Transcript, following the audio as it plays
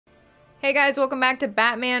Hey guys, welcome back to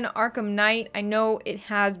Batman Arkham Knight. I know it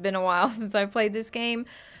has been a while since I played this game.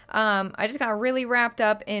 I just got really wrapped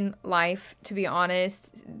up in life, to be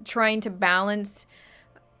honest, trying to balance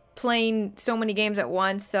playing so many games at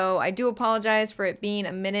once. So I do apologize for it being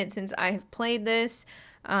a minute since I have played this.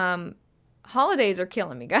 Holidays are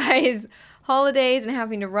killing me, guys. Holidays and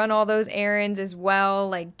having to run all those errands as well,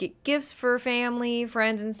 like get gifts for family,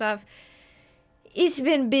 friends and stuff. It's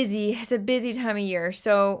been busy. It's a busy time of year.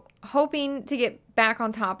 So hoping to get back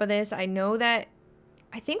on top of this. I know that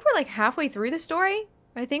I think we're like halfway through the story.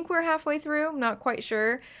 I think we're halfway through. I'm not quite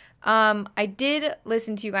sure. I did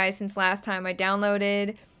listen to you guys since last time. I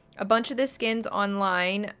downloaded a bunch of the skins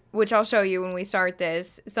online, which I'll show you when we start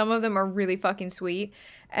this. Some of them are really fucking sweet.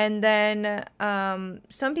 And then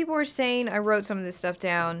some people were saying, I wrote some of this stuff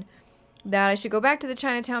down, that I should go back to the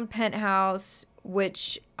Chinatown penthouse,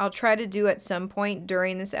 which I'll try to do at some point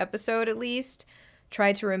during this episode at least.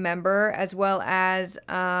 Try to remember, as well as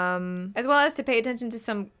to pay attention to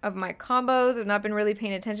some of my combos. I've not been really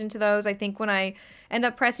paying attention to those. I think when I end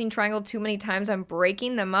up pressing triangle too many times, I'm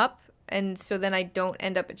breaking them up, and so then I don't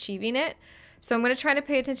end up achieving it. So I'm going to try to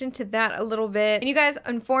pay attention to that a little bit. And you guys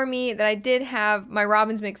informed me that I did have my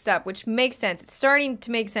Robins mixed up, which makes sense. It's starting to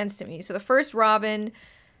make sense to me. So the first Robin,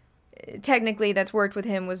 technically, that's worked with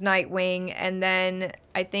him was Nightwing, and then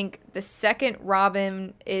I think the second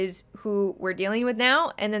Robin is who we're dealing with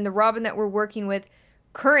now, and then the Robin that we're working with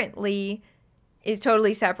currently is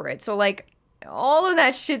totally separate. So like all of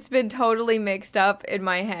that shit's been totally mixed up in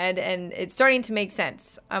my head, and it's starting to make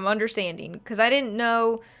sense. I'm understanding, because I didn't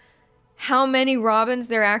know how many Robins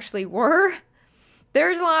there actually were.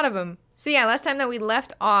 There's a lot of them. So yeah, last time that we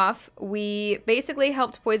left off, we basically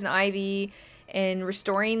helped Poison Ivy in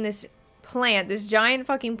restoring this plant, this giant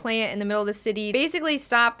fucking plant in the middle of the city. Basically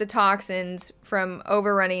stopped the toxins from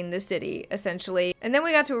overrunning the city, essentially. And then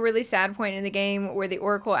we got to a really sad point in the game where the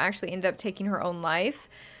Oracle actually ended up taking her own life,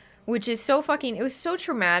 which is so fucking, it was so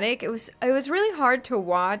traumatic. It was really hard to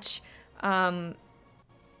watch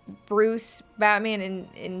Bruce, Batman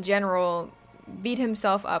in general, beat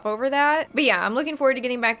himself up over that. But yeah, I'm looking forward to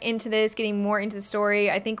getting back into this, getting more into the story.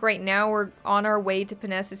 I think right now we're on our way to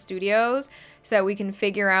Panessa Studios so that we can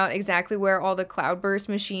figure out exactly where all the Cloudburst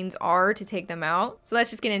machines are to take them out. So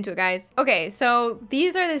let's just get into it, guys. Okay, so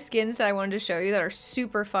these are the skins that I wanted to show you that are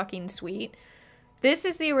super fucking sweet. This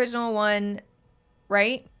is the original one,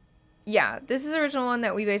 right? Yeah, this is the original one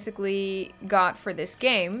that we basically got for this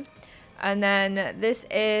game. And then this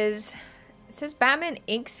is, it says Batman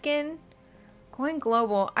Ink skin. Going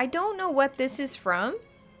global. I don't know what this is from.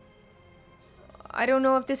 I don't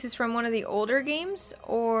know if this is from one of the older games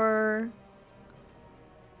or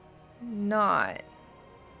not.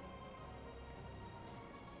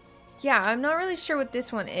 Yeah, I'm not really sure what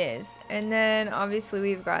this one is. And then obviously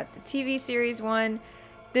we've got the TV series one.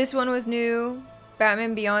 This one was new.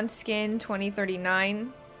 Batman Beyond Skin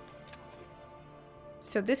 2039.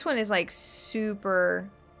 So this one is like super...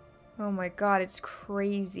 Oh my god, it's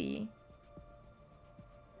crazy.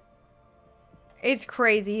 It's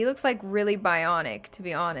crazy. He looks like really bionic, to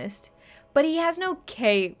be honest. But he has no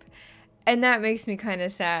cape. And that makes me kind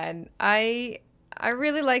of sad. I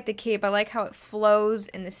really like the cape. I like how it flows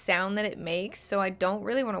and the sound that it makes. So I don't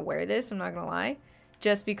really want to wear this, I'm not going to lie.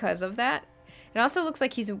 Just because of that. It also looks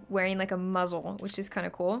like he's wearing like a muzzle, which is kind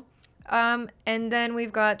of cool. And then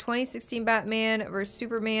we've got 2016 Batman versus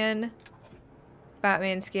Superman.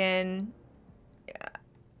 Batman skin.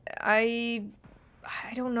 I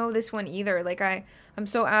don't know this one either. Like I'm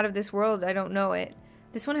so out of this world, I don't know it.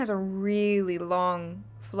 This one has a really long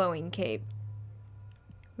flowing cape,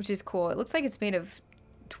 which is cool. It looks like it's made of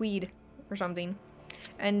tweed or something.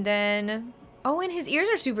 And then, oh, and his ears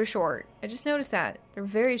are super short. I just noticed that. They're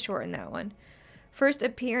very short in that one. First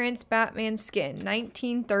appearance Batman skin,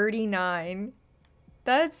 1939.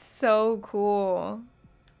 That's so cool.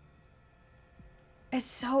 It's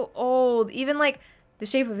so old. Even like the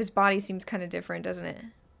shape of his body seems kind of different, doesn't it?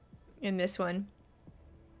 In this one.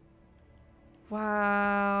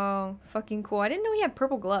 Wow. Fucking cool. I didn't know he had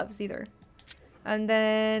purple gloves either. And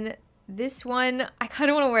then this one, I kind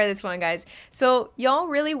of want to wear this one, guys. So y'all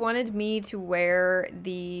really wanted me to wear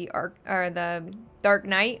the Dark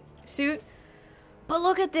Knight suit. But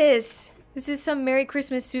look at this. This is some Merry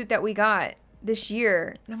Christmas suit that we got this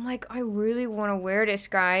year. And I'm like, I really want to wear this,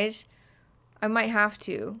 guys. I might have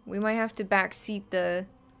to. We might have to backseat the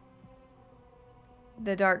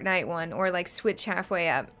Dark Knight one, or like switch halfway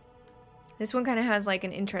up. This one kind of has like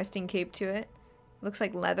an interesting cape to it. Looks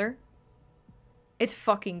like leather. It's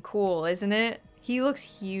fucking cool, isn't it? He looks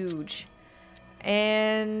huge.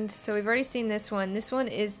 And so we've already seen this one. This one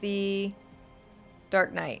is the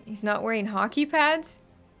Dark Knight. He's not wearing hockey pads?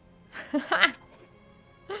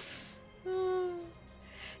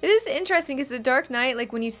 It is interesting because the Dark Knight,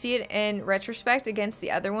 like when you see it in retrospect against the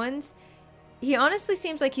other ones, he honestly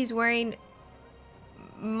seems like he's wearing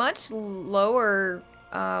much lower,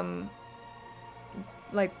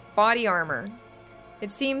 like body armor. It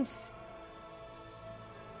seems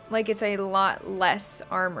like it's a lot less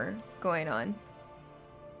armor going on.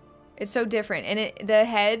 It's so different, and the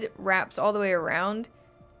head wraps all the way around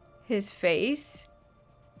his face.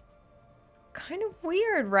 Kind of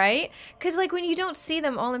weird, right? Because like when you don't see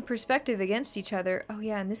them all in perspective against each other. Oh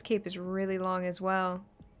yeah, and this cape is really long as well.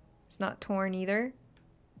 It's not torn either.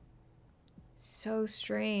 So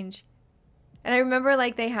strange. And I remember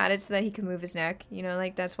like they had it so that he could move his neck. You know,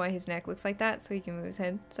 like that's why his neck looks like that, so he can move his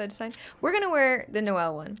head side to side. We're gonna wear the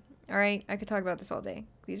Noel one. Alright? I could talk about this all day.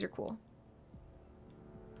 These are cool.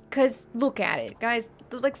 Because look at it. Guys,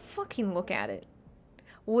 like fucking look at it.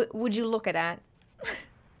 Would you look at that?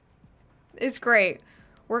 It's great.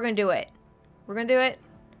 We're gonna do it. We're gonna do it.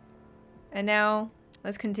 And now,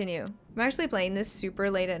 let's continue. I'm actually playing this super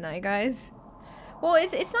late at night, guys. Well,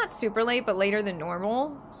 it's not super late, but later than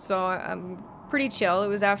normal. So I'm pretty chill. It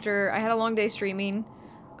was after I had a long day streaming.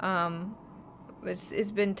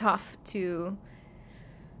 It's been tough to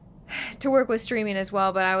work with streaming as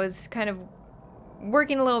well, but I was kind of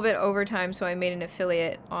working a little bit overtime, so I made an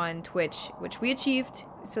affiliate on Twitch, which we achieved.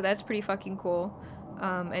 So that's pretty fucking cool.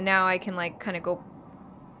 And now I can like kind of go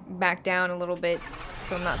back down a little bit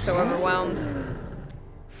so I'm not so overwhelmed.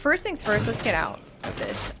 First things first, let's get out of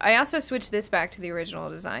this. I also switched this back to the original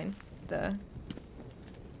design, the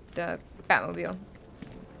Batmobile.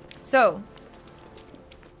 So,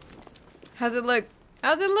 how's it look?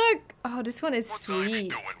 How's it look? Oh, this one is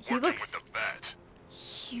sweet. He looks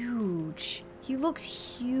huge. He looks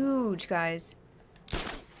huge, guys.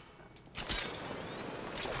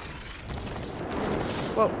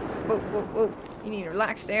 Whoa, whoa, whoa, whoa. You need to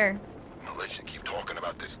relax there. Militia keep talking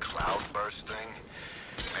about this cloud burst thing.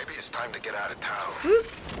 Maybe it's time to get out of town. Whoop.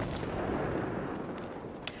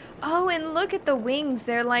 Oh, and look at the wings.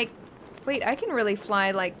 They're like... Wait, I can really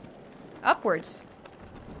fly, like, upwards.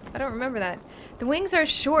 I don't remember that. The wings are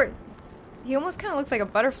short. He almost kind of looks like a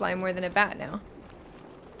butterfly more than a bat now.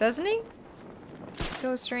 Doesn't he? It's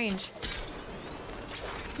so strange.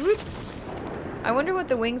 Whoop. I wonder what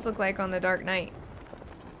the wings look like on the Dark Knight.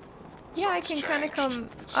 Yeah, I can kind of come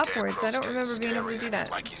upwards. I don't remember being able to do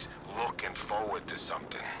that. Like he's looking forward to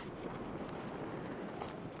something.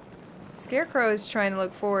 Scarecrow is trying to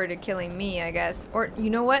look forward to killing me, I guess. Or, you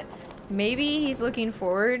know what? Maybe he's looking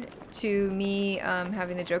forward to me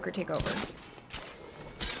having the Joker take over.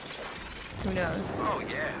 Who knows? Oh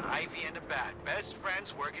yeah, Ivy and the Bat. Best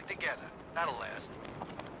friends working together. That'll last.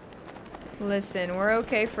 Listen, we're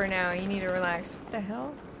okay for now. You need to relax. What the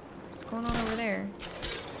hell? What's going on over there?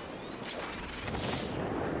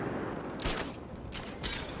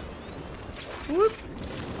 Whoop!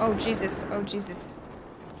 Oh, Jesus. Oh, Jesus.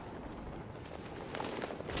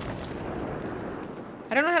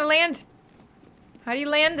 I don't know how to land. How do you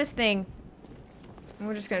land this thing?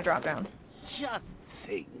 We're just gonna drop down. Just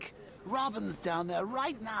think. Robin's down there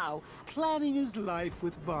right now, planning his life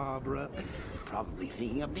with Barbara. Probably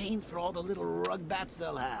thinking of names for all the little rug bats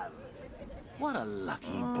they'll have. What a lucky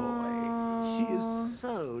boy. She is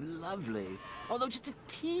so lovely. Although just a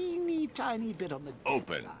teeny tiny bit on the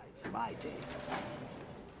Open. side for my taste.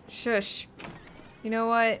 Shush. You know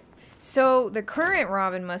what? So, the current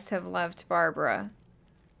Robin must have left Barbara.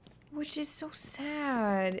 Which is so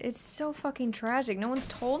sad. It's so fucking tragic. No one's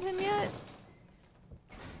told him yet?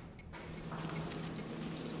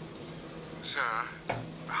 Sir,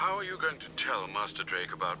 how are you going to tell Master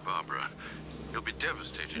Drake about Barbara? He'll be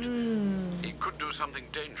devastated. He could do something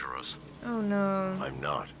dangerous. Oh no. I'm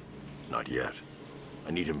not. Not yet.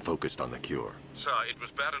 I need him focused on the cure. Sir, it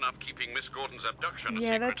was bad enough keeping Miss Gordon's abduction a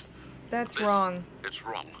Yeah, secret. that's This, wrong. It's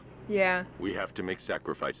wrong. Yeah. We have to make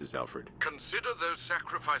sacrifices, Alfred. Consider those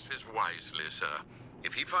sacrifices wisely, sir.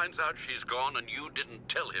 If he finds out she's gone and you didn't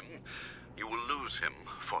tell him, you will lose him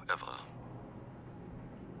forever.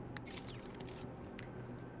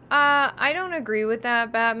 I don't agree with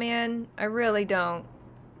that, Batman. I really don't.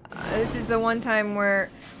 This is the one time where,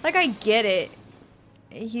 like, I get it.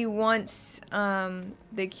 He wants,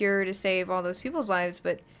 the cure to save all those people's lives,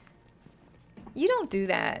 but you don't do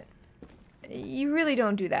that. You really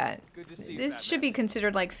don't do that. Good to see you, This Batman. should be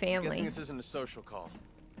considered like Guessing family. this isn't a social call.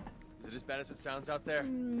 Is it as bad as it sounds out there?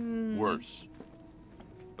 Worse.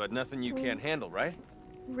 But nothing you can't handle, right?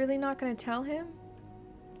 Really not gonna tell him?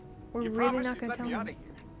 We're You really promised not you'd gonna let tell me him. out of here.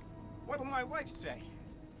 What will my wife say?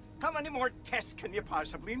 How many more tests can you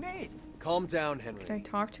possibly need? Calm down, Henry. Can I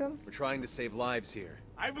talk to him? We're trying to save lives here.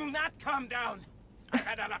 I will not calm down. I've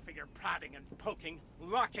had enough of your prodding and poking,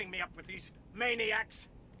 locking me up with these maniacs.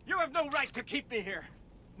 You have no right to keep me here.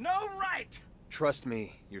 No right! Trust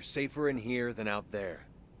me, you're safer in here than out there.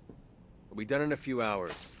 We'll be done in a few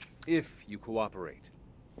hours, if you cooperate.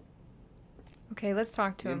 Okay, let's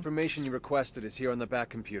talk to The him. information you requested is here on the back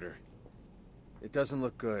computer. It doesn't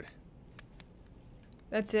look good.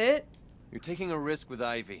 That's it? You're taking a risk with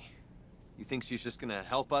Ivy. You think she's just gonna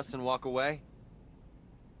help us and walk away?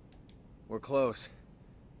 We're close.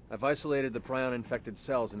 I've isolated the prion-infected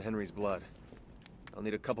cells in Henry's blood. I'll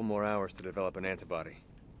need a couple more hours to develop an antibody.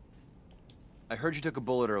 I heard you took a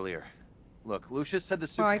bullet earlier. Look, Lucius said the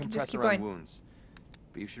suit I can can just compress keep around going. wounds.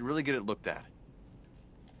 But you should really get it looked at.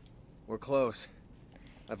 We're close.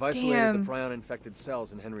 I've isolated Damn. the prion-infected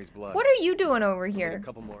cells in Henry's blood. What are you doing over I'll need here? a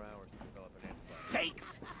couple more hours to develop an antibody.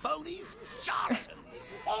 Fakes, phonies, charlatans,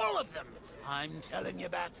 all of them. I'm telling you,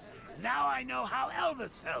 Bats, now I know how Elvis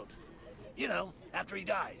felt. You know, after he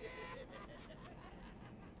died.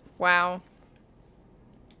 Wow.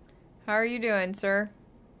 How are you doing, sir?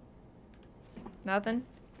 Nothing?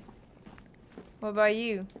 What about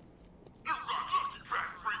you? You got lucky,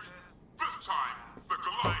 track freakers. This time, the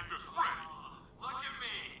Goliath is ready. Look at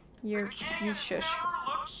me. You shush. Never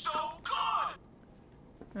looked so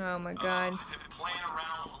good. Oh my god. Playing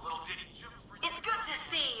around with a little ditty juice for you. It's good to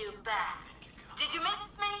see you back. Did you miss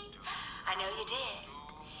me? I know you did.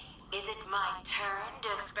 Is it my turn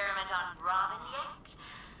to experiment on Robin yet?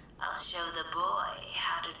 I'll show the boy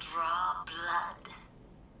how to draw blood.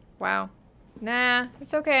 Wow. Nah,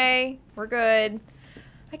 it's okay. We're good.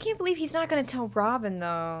 I can't believe he's not gonna tell Robin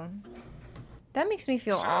though. That makes me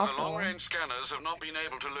feel Sir, awful. the long-range scanners have not been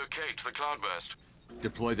able to locate the cloudburst.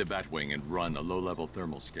 Deploy the Batwing and run a low-level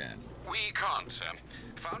thermal scan. We can't, sir.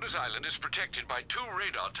 Founders Island is protected by 2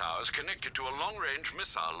 radar towers connected to a long-range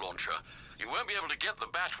missile launcher. You won't be able to get the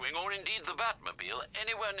Batwing or indeed the Batmobile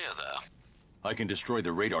anywhere near there. I can destroy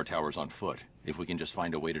the radar towers on foot, if we can just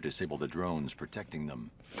find a way to disable the drones protecting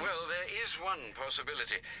them. Well, there is one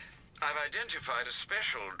possibility. I've identified a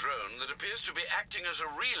special drone that appears to be acting as a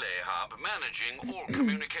relay hub managing all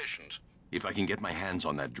communications. If I can get my hands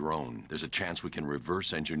on that drone, there's a chance we can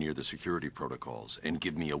reverse engineer the security protocols and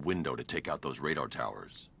give me a window to take out those radar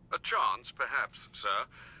towers. A chance, perhaps, sir.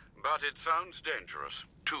 But it sounds dangerous.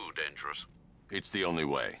 Too dangerous. It's the only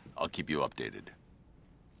way. I'll keep you updated.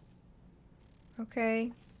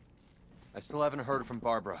 Okay. I still haven't heard from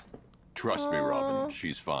Barbara. Trust me, Robin.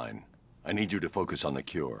 She's fine. I need you to focus on the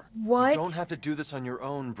cure. What? You don't have to do this on your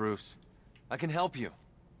own, Bruce. I can help you.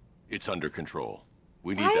 It's under control.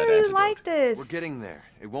 We need Why that are you antidote. like this? We're getting there.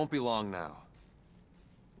 It won't be long now.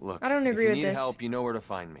 Look, I don't agree if with you need this. help, you know where to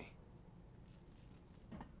find me.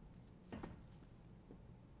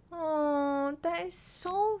 Oh, that is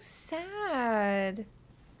so sad.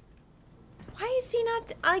 Why is he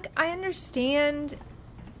not, like, I understand.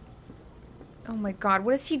 Oh my god,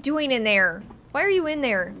 what is he doing in there? Why are you in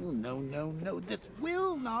there? No, no, no, this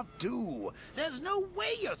will not do. There's no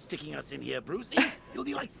way you're sticking us in here, Brucey. It'll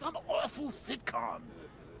be like some awful sitcom.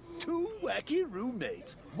 2 wacky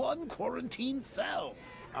roommates, 1 quarantine cell.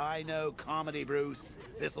 I know comedy, Bruce.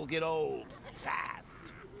 This'll get old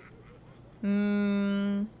fast.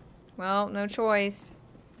 Well, no choice.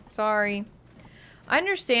 Sorry. I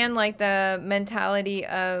understand, like, the mentality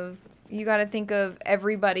of you gotta think of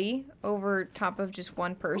everybody over top of just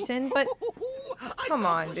one person, but come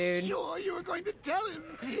on, dude. Sure, you were going to tell him.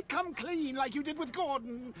 Come clean like you did with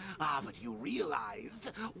Gordon. Ah, but you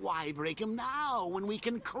realized, why break him now when we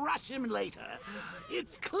can crush him later?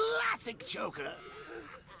 It's classic Joker.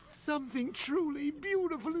 Something truly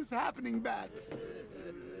beautiful is happening, Bats.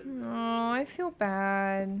 Oh, I feel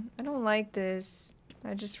bad. I don't like this.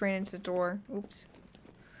 I just ran into the door. Oops.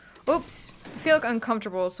 Oops. I feel like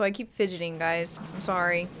uncomfortable, so I keep fidgeting, guys. I'm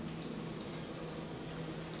sorry.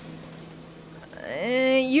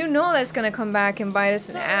 You know that's gonna come back and bite us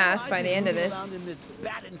in the ass by the end of this. In this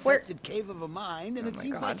bat-infested cave of a mind, and it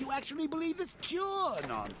seems like you actually believe this cure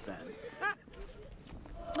nonsense.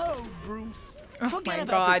 Oh, Bruce. Forget my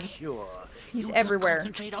about God. the cure. He's You everywhere.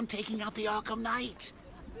 Just concentrate on taking out the Arkham Knight.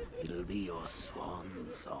 It'll be your swan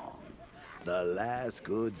song. The last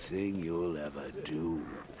good thing you'll ever do.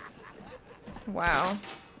 Wow.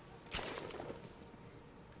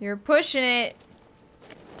 You're pushing it.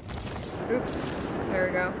 Oops. There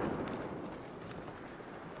we go.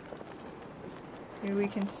 Maybe we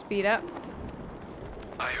can speed up.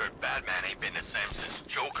 I heard Batman ain't been the same since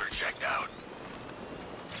Joker checked out.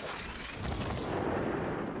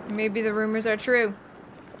 Maybe the rumors are true.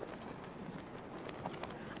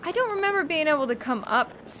 I don't remember being able to come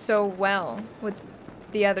up so well with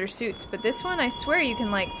the other suits, but this one, I swear you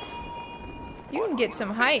can, like, you can get some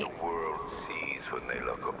height. The world sees when they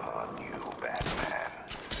look upon you, Batman.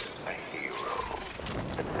 A hero,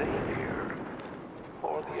 a savior,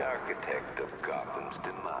 or the architect of Gotham's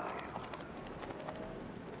demise.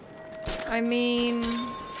 I mean,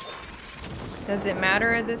 does it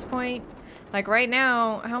matter at this point? Like right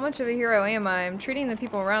now, how much of a hero am I? I'm treating the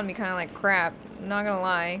people around me kind of like crap. I'm not gonna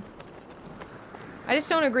lie. I just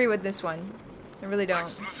don't agree with this one. I really don't.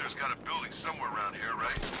 Lex Luthor's got a building somewhere around here,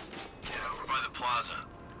 right? Yeah, over by the plaza.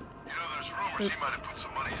 You know, there's rumors he might have put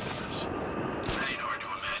some money into this. That ain't hard to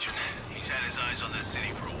imagine. He's had his eyes on that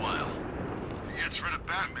city for a while. If he gets rid of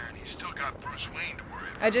Batman, he's still got Bruce Wayne to worry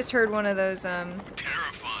about. I just heard one of those,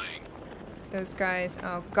 Terrifying. those guys.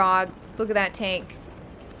 Oh God, look at that tank.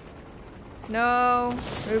 No.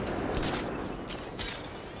 Oops.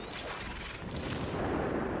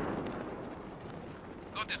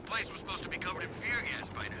 Thought this place was supposed to be covered in fear gas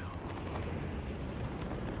by now.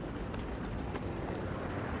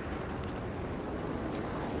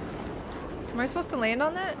 Am I supposed to land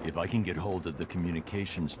on that? If I can get hold of the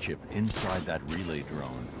communications chip inside that relay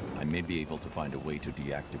drone, I may be able to find a way to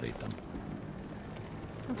deactivate them.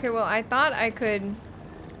 Okay, well, I thought I could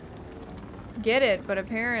get it, but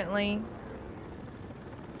apparently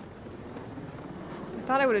I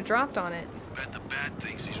thought I would have dropped on it. Bet the Bat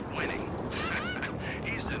thinks he's winning.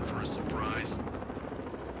 He's in for a surprise.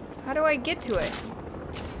 How do I get to it?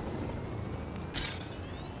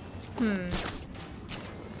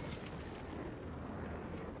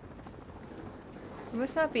 I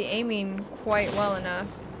must not be aiming quite well enough.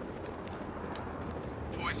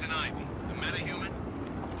 Poison Ivy, the metahuman,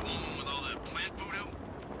 the woman with all that plant voodoo.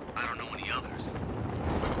 I don't know any others.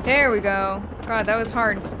 There we go. God, that was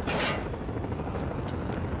hard.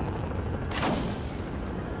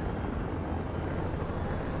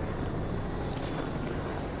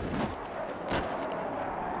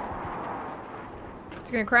 It's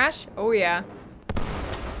gonna crash? Oh yeah.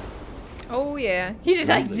 Oh yeah. He just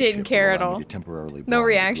like didn't care at all. No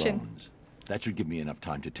reaction. That should give me enough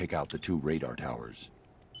time to take out the 2 radar towers.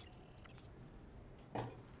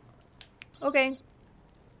 Okay.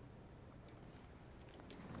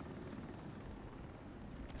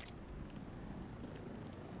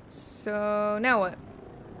 So now what?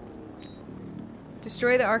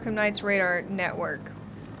 Destroy the Arkham Knight's radar network.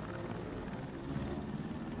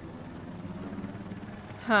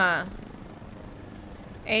 Huh.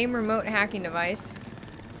 Aim remote hacking device.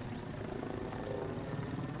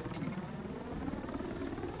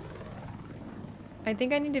 I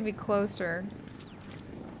think I need to be closer.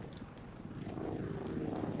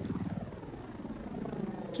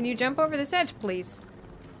 Can you jump over this edge, please?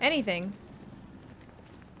 Anything.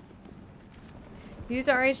 Use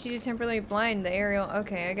RHD to temporarily blind the aerial.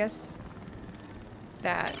 Okay, I guess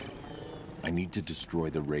that. I need to destroy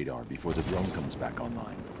the radar before the drone comes back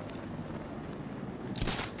online.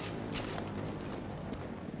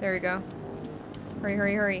 There we go. Hurry,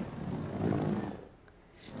 hurry, hurry.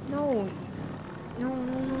 No. No, no,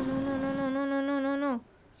 no, no, no, no, no, no, no, no, no, no.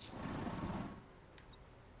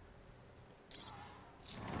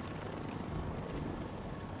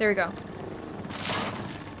 There we go.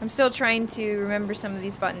 I'm still trying to remember some of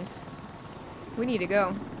these buttons. We need to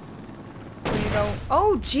go. We need to go.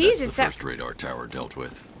 Oh, Jesus! That's the first radar tower dealt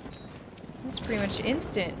with. That's pretty much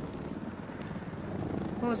instant.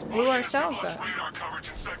 Almost blew ourselves up. Radar coverage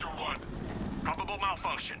in Sector 1. Probable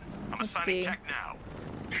malfunction. I'm assigning tech now.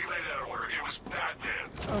 Relay that order. It was Batman.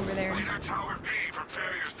 Over there. Radar Tower B,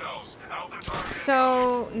 prepare yourselves. Alpha target.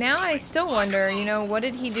 So now I still wonder, you know, what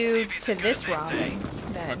did he do to this Robin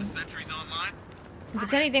then? If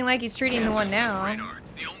it's anything like he's treating the one now.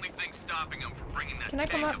 Can I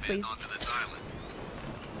come up, please?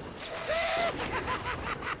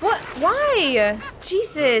 What? Why?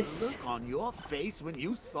 Jesus. Look on your face when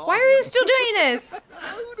you saw Why are you still doing this?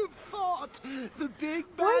 I would have thought the big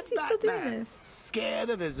bad Why is he still doing Batman, this? scared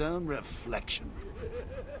of his own reflection.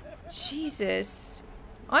 Jesus.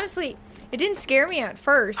 Honestly, it didn't scare me at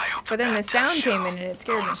first, but then the sound came in and it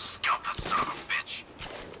scared me.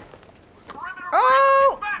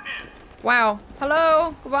 Oh! Wow.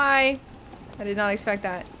 Hello. Goodbye. I did not expect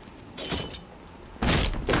that.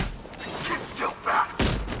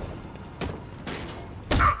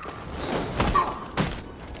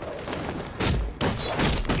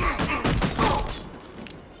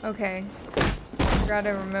 Okay. I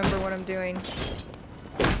gotta remember what I'm doing.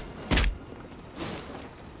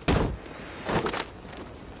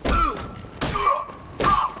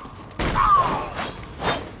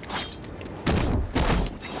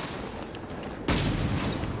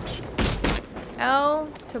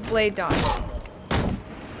 blade dodge.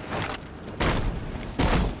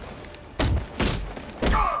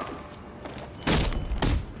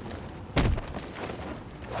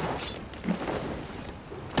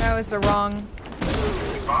 That was the wrong...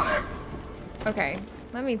 Okay,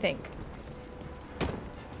 let me think.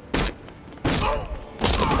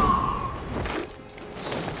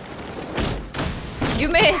 You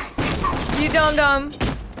missed! You dum-dum!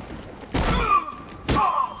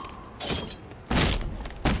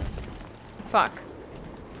 Fuck.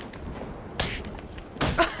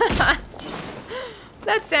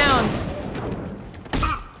 That sound.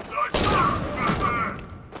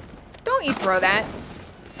 Don't you throw that.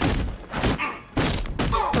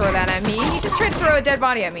 Throw that at me. You just tried to throw a dead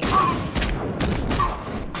body at me.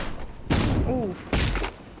 Ooh.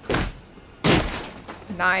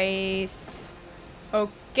 Nice.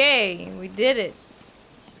 Okay, we did it.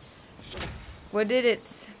 What did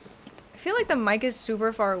it? I feel like the mic is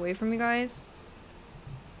super far away from you guys.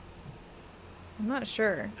 I'm not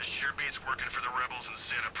sure. This sure beats working for the rebels in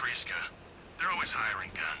Santa Prisca. They're always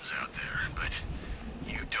hiring guns out there, but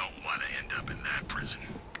you don't want to end up in that prison.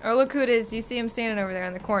 Oh, look who it is. You see him standing over there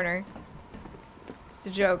in the corner. It's the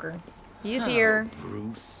Joker. He's here.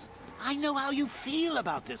 Bruce, I know how you feel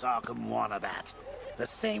about this Arkham wannabat. The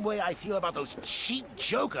same way I feel about those cheap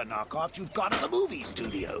Joker knockoffs you've got at the movie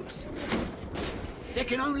studios. There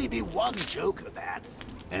can only be one Joker, Bats,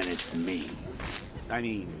 and it's me. I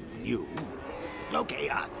mean, you. Okay,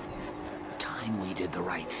 us. Time we did the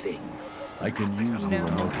right thing. I can use the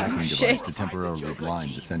remote hacking device to temporarily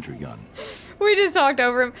blind the sentry gun. We just talked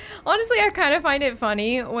over him. Honestly, I kind of find it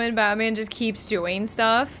funny when Batman just keeps doing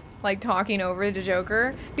stuff, like talking over the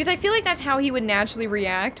Joker, because I feel like that's how he would naturally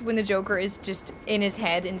react when the Joker is just in his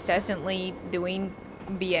head incessantly doing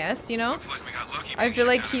BS, you know? I feel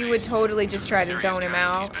like he would totally just try to zone him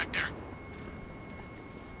out.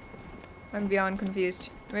 I'm beyond confused.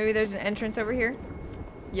 Maybe there's an entrance over here?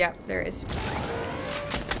 Yep, there is.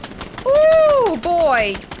 Ooh,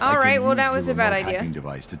 boy! Alright, well that was a bad idea. Hacking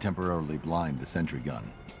device to temporarily blind the sentry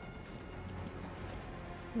gun.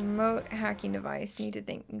 Remote hacking device. Need to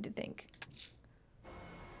think, need to think.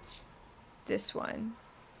 This one.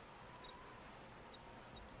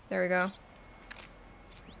 There we go.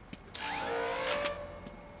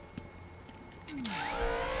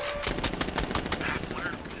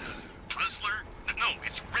 Baffler? Puzzler? No,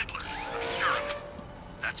 it's Riddler. I'm sure of it.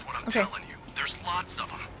 That's what I'm telling you. There's lots of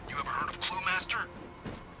them. You ever heard of Clue Master?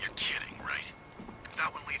 You're kidding, right?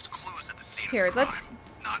 That one leaves clues at the scene Here, of the crime, let's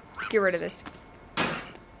not get rid of this.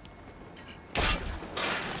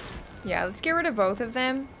 Yeah, let's get rid of both of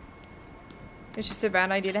them. It's just a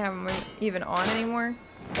bad idea to have them even on anymore.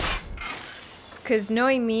 Because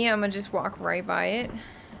knowing me, I'm gonna just walk right by it.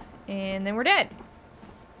 And then we're dead.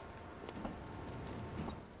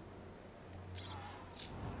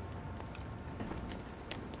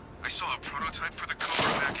 I saw a prototype for the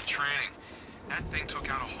Cobra back in training. That thing took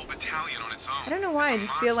out a whole battalion on its own. I don't know why, I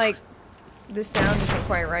just feel like the sound isn't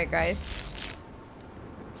quite right, guys.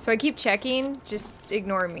 So I keep checking, just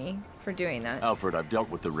ignore me for doing that. Alfred, I've dealt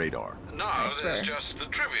with the radar. Now there's just the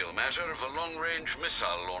trivial matter of the long-range missile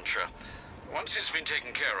launcher. Once it's been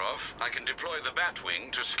taken care of, I can deploy the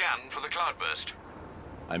Batwing to scan for the cloudburst.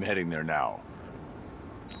 I'm heading there now.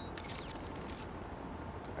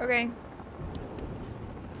 Okay.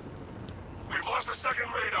 We've lost the second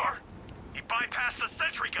radar. He bypassed the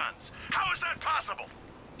sentry guns. How is that possible?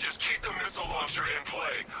 Just keep the missile launcher in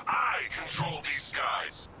play. I control these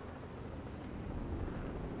skies.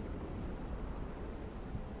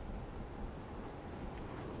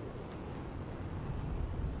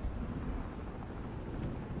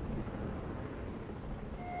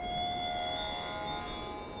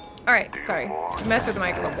 Alright, sorry. I messed with the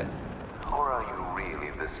mic a little bit. Or are you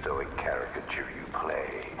really the stoic caricature you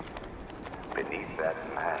play? Beneath that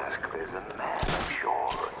mask, there's a man, I'm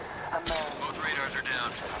sure. A man. Both radars are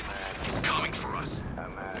down. He's coming for us.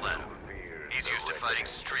 Let him. He's used to fighting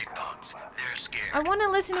street punks. They're scared. I want to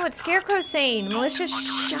listen to what Scarecrow's saying. Militia,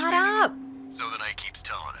 shut up! So the Knight keeps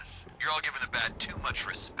telling us. You're all giving the Bat too much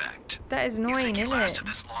respect. That is annoying, you isn't lasted it?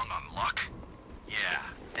 this long on luck? Yeah,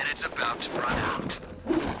 and it's about to run out.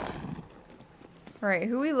 Alright,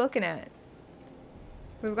 who are we looking at?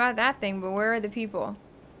 We've got that thing, but where are the people?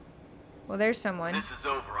 Well, there's someone. This is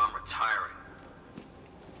over. I'm retiring.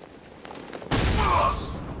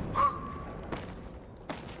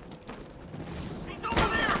 He's over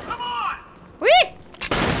there! Come on! Whee! He's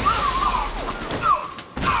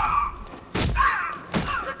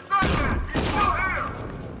still here!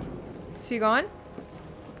 Is he gone?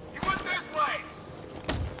 He went this way!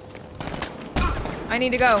 I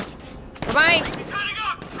need to go. Bye-bye. He's heading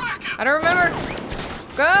up! I don't remember.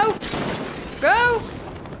 Go! Go!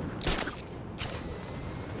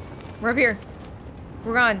 We're up here.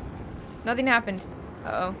 We're gone. Nothing happened.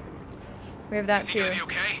 Uh-oh. We have that too.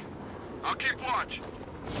 Okay? I'll keep watch.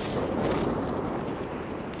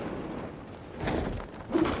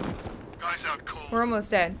 Guys out cold. We're almost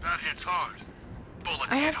dead. That hits hard. Bullets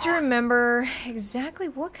I have to remember exactly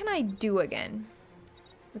what can I do again.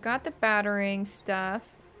 We got the battering stuff.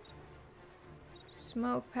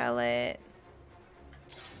 Smoke pellet.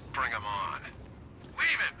 Bring him on.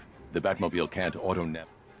 Leave him. The Batmobile can't auto-nap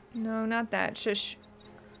No, not that. Shush.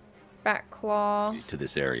 Bat claw. to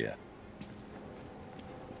this area.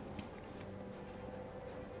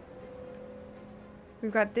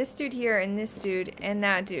 We've got this dude here and this dude and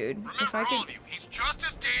that dude. Remember, If I all could... of you, he's just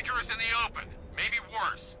as dangerous in the open. Maybe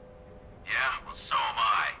worse. Yeah, well, so am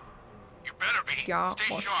I. You better be. Yeah,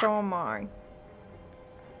 Stay well, sharp. so am I.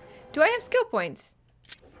 Do I have skill points?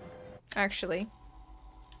 Actually.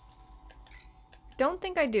 Don't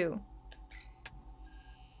think I do.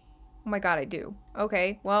 Oh my god, I do.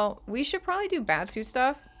 Okay, well, we should probably do Batsuit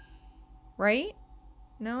stuff. Right?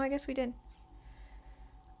 No, I guess we did.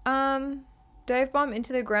 Dive bomb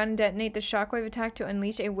into the ground and detonate the shockwave attack to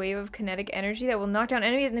unleash a wave of kinetic energy that will knock down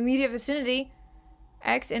enemies in the immediate vicinity.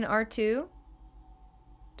 X and R2.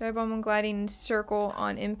 Dive bomb when gliding circle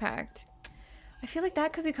on impact. I feel like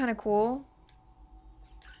that could be kind of cool.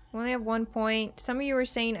 We only have 1 point. Some of you were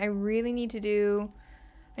saying I really need to do...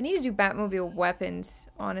 I need to do Batmobile weapons,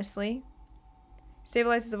 honestly.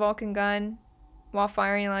 Stabilizes the Vulcan gun while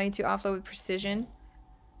firing, allowing you to offload with precision.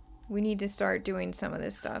 We need to start doing some of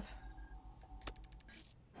this stuff.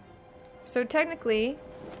 So technically...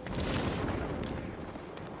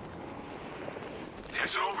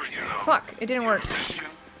 It's over, you know. Fuck, it didn't work.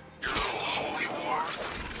 Your little holy war.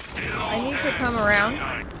 I need to come around.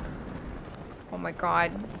 Oh my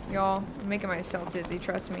god. Y'all, I'm making myself dizzy,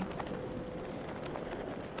 trust me.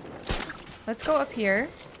 Let's go up here.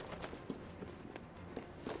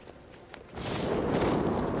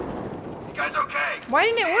 You guys okay? Why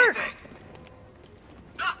didn't it work?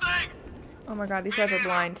 Nothing. Oh my god, these guys are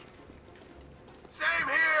blind. Same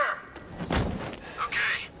here.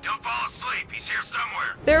 Okay, don't fall asleep. He's here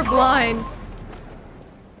somewhere. They're blind.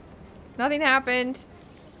 Nothing happened.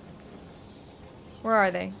 Where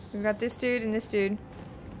are they? We've got this dude and this dude.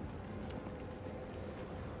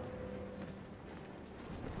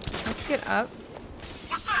 Let's get up.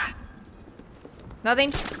 What's that?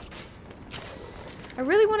 Nothing. I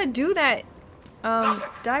really want to do that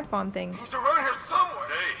dive bomb thing. He's around here somewhere.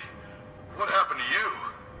 Hey, what happened to you?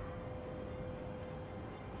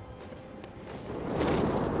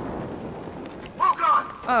 Oh God!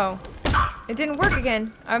 Oh. It didn't work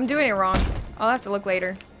again. I'm doing it wrong. I'll have to look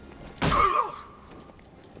later.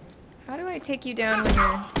 How do I take you down when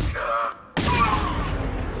you're...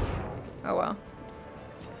 Oh well.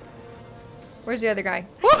 Where's the other guy?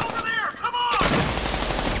 Woo! Over there! Come on!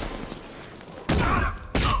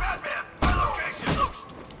 Batman, my location.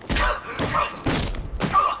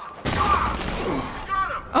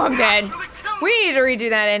 Oh, I'm dead. We need to redo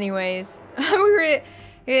that anyways.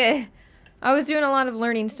 Yeah. I was doing a lot of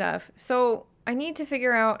learning stuff. So, I need to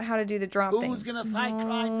figure out how to do the drop thing. Who's gonna fight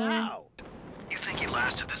right now? You think he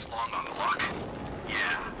lasted this long on the luck?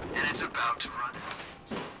 Yeah, and it's about to run.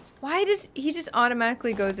 Why does he just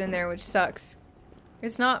automatically goes in there, which sucks.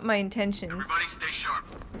 It's not my intentions. Everybody stay sharp.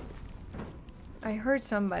 I heard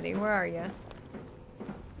somebody. Where are you?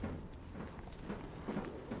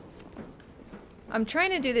 I'm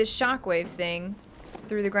trying to do this shockwave thing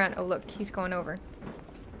through the ground. Oh look, he's going over.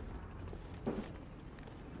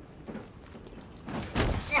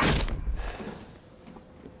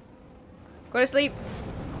 Go to sleep.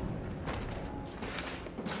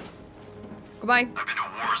 Goodbye. I've been to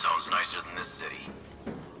war zones nicer than this city.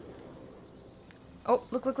 Oh,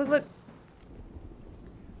 look, look, look, look.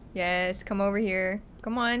 Yes, come over here.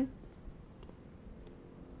 Come on.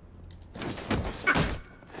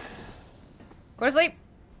 Go to sleep.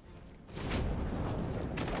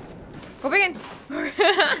 Go back in.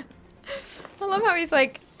 I love how he's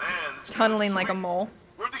like tunneling like a mole.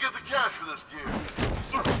 Where'd you get the cash for this gear?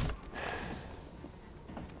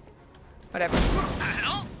 Whatever. What the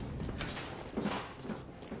hell?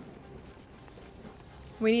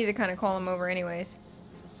 We need to kind of call him over anyways.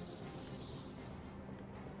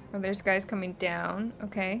 Oh, there's guys coming down.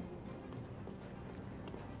 Okay.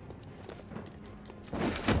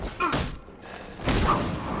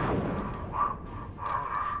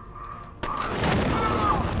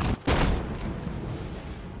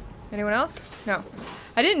 Anyone else? No.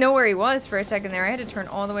 I didn't know where he was for a second there. I had to turn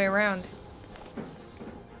all the way around.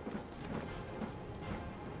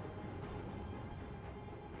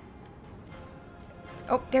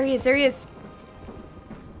 Oh, there he is. There he is.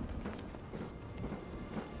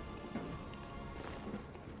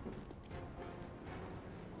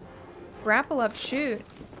 Grapple up, shoot.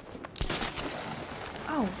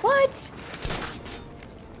 Oh, what?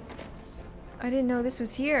 I didn't know this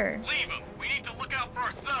was here. Leave him. We need to look out for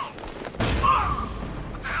ourselves.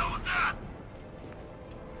 What the hell was that?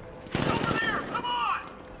 Over there, come on!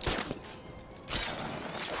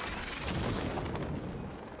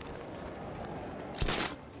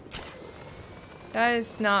 That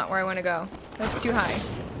is not where I want to go. That's too high.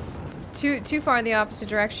 Too far the opposite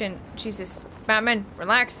direction. Jesus. Batman,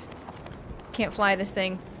 relax. Can't fly this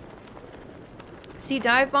thing. See,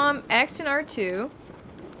 dive bomb, X and R2.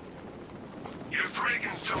 You three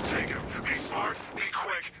can still take him. Be smart, be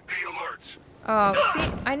quick, be alert. Oh,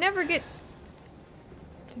 see, I never get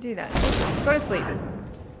to do that. Just go to sleep.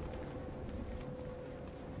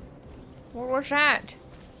 What was that?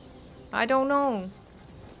 I don't know.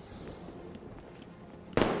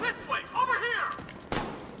 This way, over here!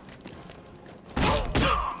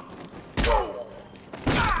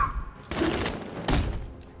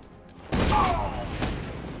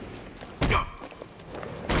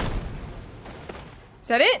 Is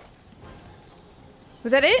that it?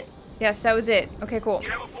 Was that it? Yes, that was it. Okay, cool.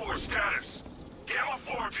 Gamma 4 status. Gamma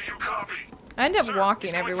 4, do you copy? I end up Sir, walking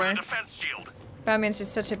he's going for everywhere. the defense shield. Batman's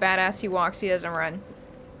just such a badass. He walks, he doesn't run.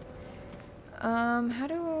 How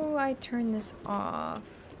do I turn this off?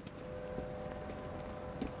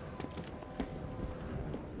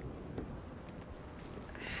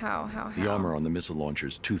 How? The armor on the missile launcher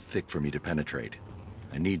is too thick for me to penetrate.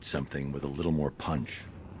 I need something with a little more punch.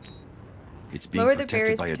 It's being Lower the protected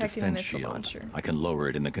barriers by a protecting the defense missile shield. launcher. I can lower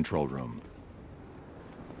it in the control room.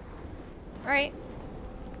 Alright.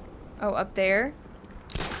 Oh, up there?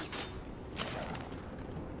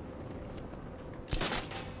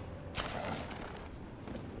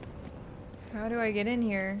 How do I get in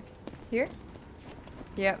here? Here?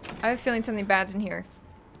 Yep. I have a feeling something bad's in here.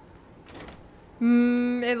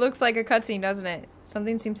 It looks like a cutscene, doesn't it?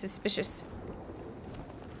 Something seems suspicious.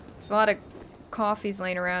 There's a lot of coffees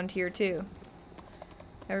laying around here, too.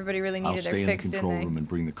 Everybody really needed their fix, didn't they? I'll stay in the control room and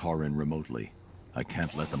bring the car in remotely. I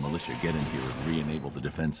can't let the militia get in here and re-enable the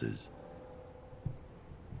defenses.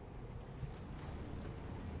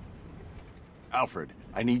 Alfred,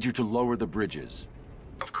 I need you to lower the bridges.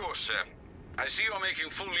 Of course, sir. I see you're making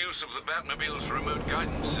full use of the Batmobile's remote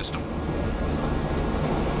guidance system.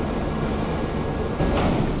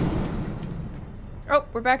 Oh,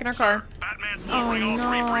 we're back in our car. Batman's lowering all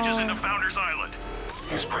 3 bridges into Founders Island.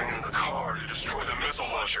 He's bringing the car to destroy the missile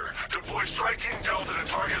launcher. Deploy Strike Team Delta to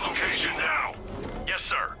target location now. Yes,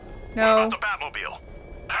 sir. No. What about the Batmobile?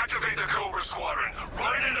 Activate the Cobra Squadron.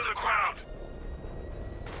 Right into the ground.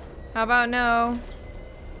 How about no?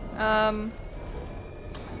 Can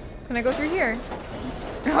I go through here?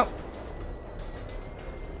 Oh.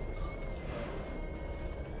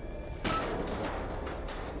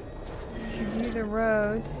 To view the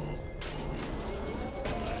roads.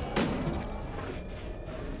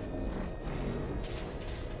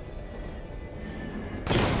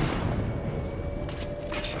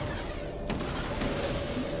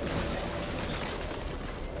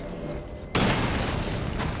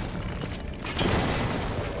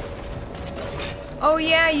 Oh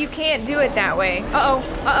yeah, you can't do it that way. Uh-oh,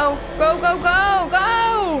 uh-oh. Go, go, go,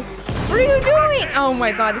 go! What are you doing? Oh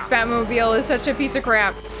my god, this Batmobile is such a piece of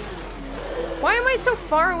crap. Why am I so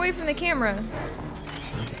far away from the camera?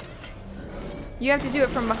 You have to do it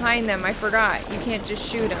from behind them, I forgot. You can't just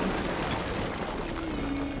shoot them.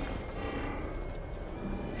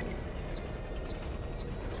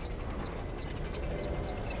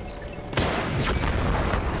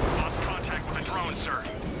 Lost contact with a drone, sir.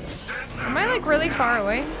 Am I like really far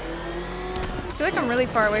away? I feel like I'm really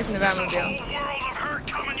far away from the Batmobile. There's a whole world of hurt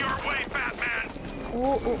coming your way, Batman.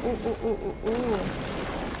 Ooh, ooh, ooh, ooh, ooh, ooh, ooh.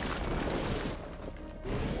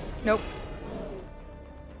 Nope.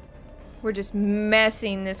 We're just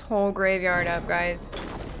messing this whole graveyard up, guys.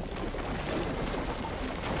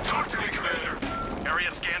 Talk to me, Commander.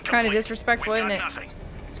 Area scan complete. Kind of disrespectful, isn't it? Nothing.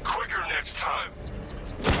 Quicker next time.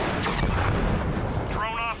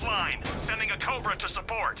 Drone offline. Sending a Cobra to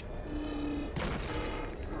support.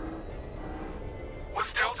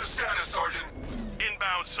 What's Delta's status, Sergeant?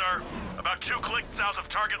 Inbound, sir. About 2 clicks south of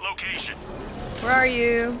target location. Where are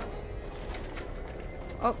you?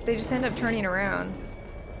 Oh, they just end up turning around.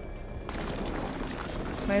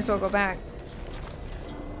 Might as well go back.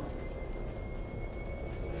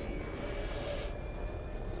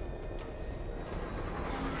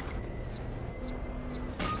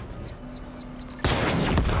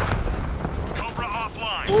 Cobra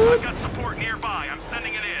offline. Ooh, Ooh. I've got support nearby. I'm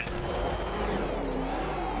sending it in.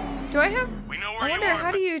 Do I have? We know where I wonder, you are,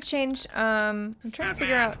 how do you change, I'm trying to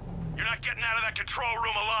figure out. You're not getting out of that control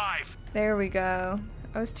room alive. There we go.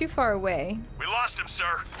 I was too far away. We lost him,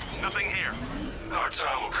 sir. Nothing here. Our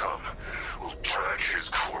time will come. We'll drag his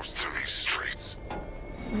corpse through these streets.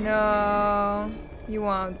 No, you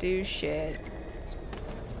won't do shit.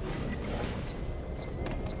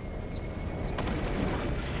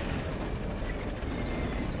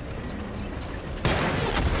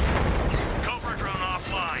 Cobra drone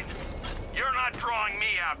offline. You're not drawing me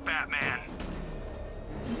out, Batman.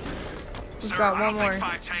 We've Sir, got I one don't more. think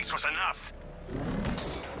 5 tanks was enough.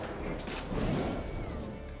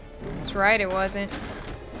 That's right, it wasn't.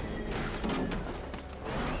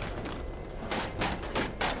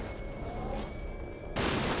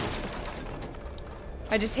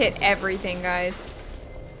 I just hit everything, guys.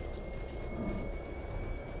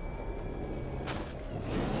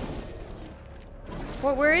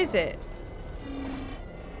 What? Where is it?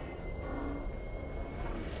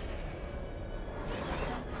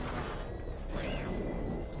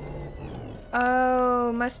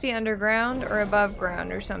 Oh, must be underground or above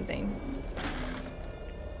ground or something.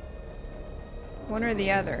 One or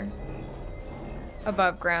the other.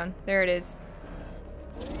 Above ground. There it is.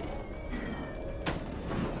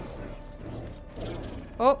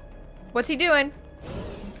 Oh, what's he doing?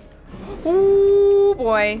 Ooh,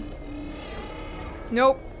 boy.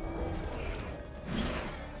 Nope.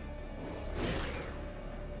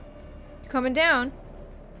 Coming down.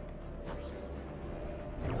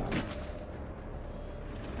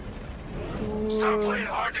 Stop playing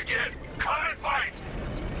hard to get. Come and fight.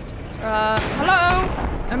 Hello?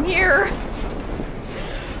 I'm here.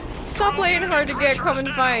 Stop playing hard to get, come and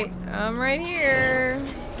fight. I'm right here.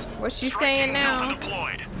 What's you saying now?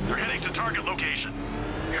 Deployed. They're heading to target location.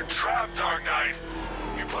 You're trapped, Dark Knight.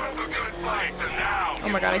 You put up a good fight, but now. Oh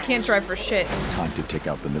my god, I can't drive for shit. Time to take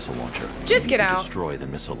out the missile launcher. Just get out. Destroy the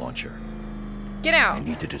missile launcher. Get out. I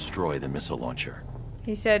need to destroy the missile launcher.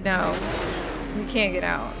 He said no. You can't get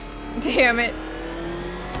out. Damn it.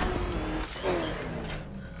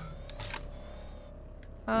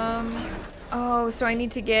 Oh, so I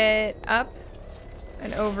need to get up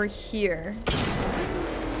and over here.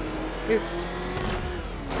 Oops.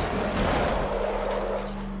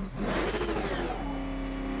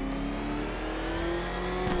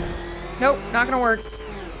 Nope, not gonna work.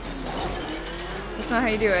 That's not how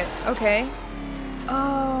you do it. Okay.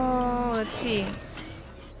 Oh, let's see.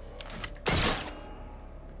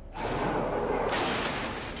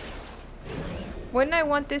 Wouldn't I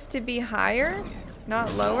want this to be higher,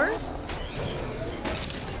 not lower?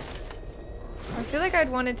 I feel like I'd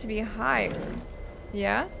want it to be higher.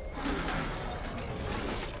 Yeah?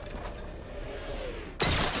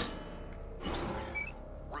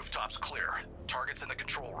 Rooftops clear. Target's in the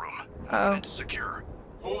control room. Uh-oh. Moving to secure.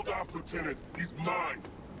 Hold off, Lieutenant. He's mine.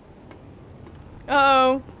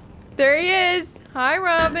 Uh-oh. There he is. Hi,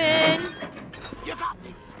 Robin. You got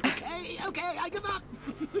me. Okay, I give up.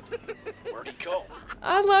 Where'd he go?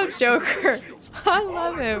 I love Joker. I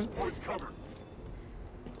love him.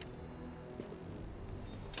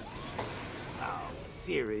 Oh,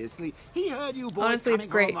 seriously? He heard you boys Honestly, it's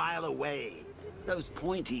coming great. from a mile away. Those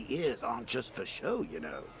pointy ears aren't just for show, you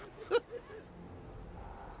know.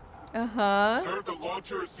 Uh-huh. Sir, the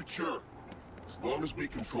launcher is secure. As long as we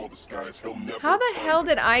control the skies, he'll never. How the hell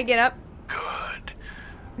did I get up Good.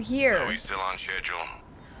 here? Are we still on schedule?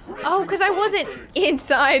 Oh, because I wasn't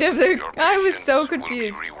inside of the... I was so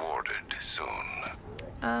confused. Will be rewarded soon.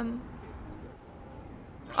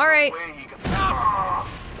 Alright.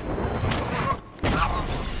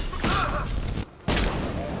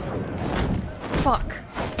 Fuck.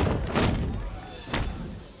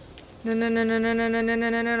 No, no, no, no, no, no, no, no, no,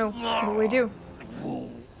 no, no. What do we do? Who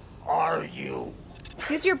are you?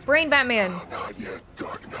 Use your brain, Batman. Not yet,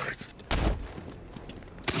 Dark Knight.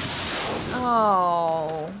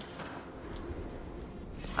 Oh.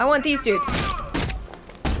 I want these dudes. There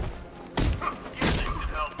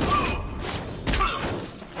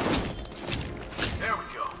we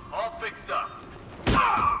go. All fixed up.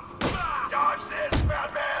 Dodge this,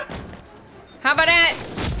 Batman. How about that?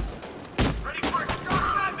 Ready for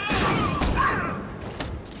Batman.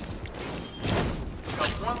 Got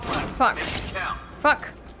one left. Fuck. Make it count. Fuck.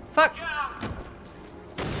 Fuck.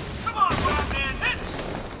 Come on, Batman. Hit.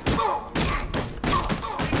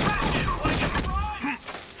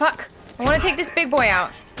 Fuck. I want to take this big boy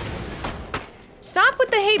out. Stop with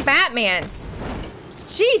the hey Batmans.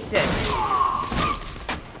 Jesus.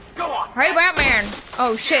 Go on. Hey Batman.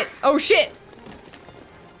 Oh shit. Oh shit.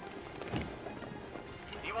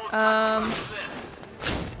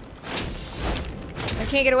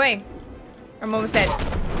 can't get away. I'm almost dead.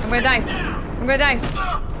 I'm gonna die. I'm gonna die.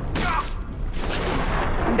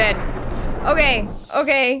 I'm dead. Okay,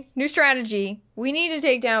 okay. New strategy. We need to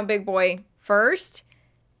take down Big Boy first,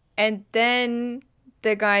 and then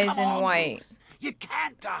the guys in white. Bruce. You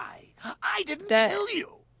can't die. I didn't kill you.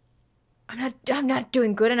 I'm not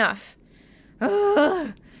doing good enough.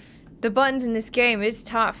 Ugh. The buttons in this game, it's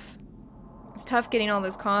tough. It's tough getting all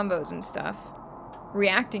those combos and stuff.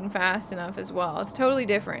 Reacting fast enough as well. It's totally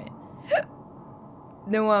different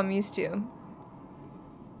than what I'm used to.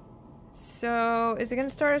 So, is it gonna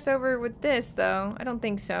start us over with this though? I don't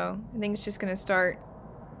think so. I think it's just gonna start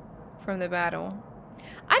from the battle.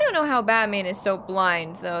 I don't know how Batman is so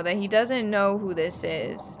blind though that he doesn't know who this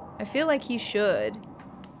is. I feel like he should.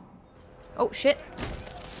 Oh shit.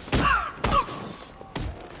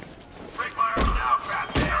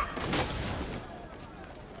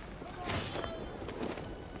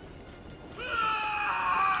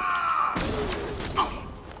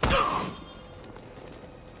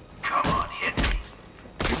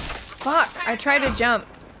 Fuck, I tried to jump.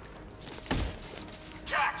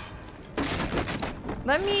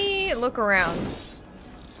 Let me look around.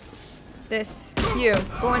 This, you,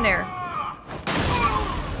 go in there.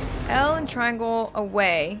 L and triangle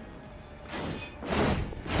away.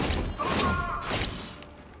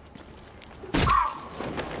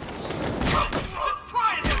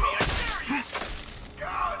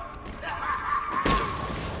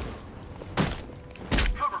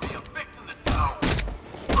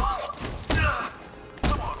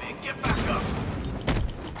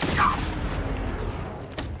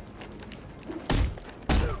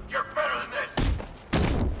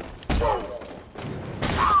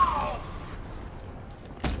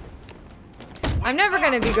 I'm never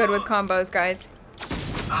gonna be good with combos, guys.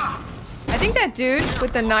 I think that dude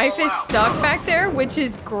with the knife is stuck back there, which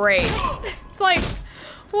is great. It's like,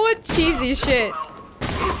 what cheesy shit.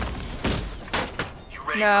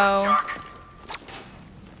 No.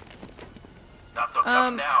 Not so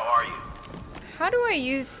tough now, are you? How do I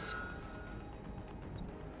use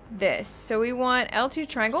this? So we want L2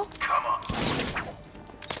 triangle. Come on.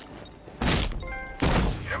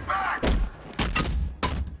 Get back.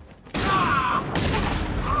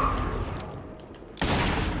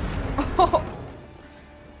 Oh.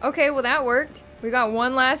 Okay, well that worked. We got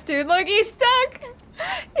one last dude. Look, he's stuck.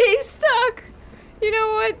 He's stuck. You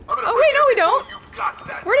know what? Oh wait, no we don't.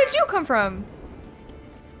 Where did you come from?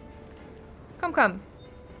 Come.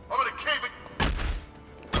 I'm gonna cave it.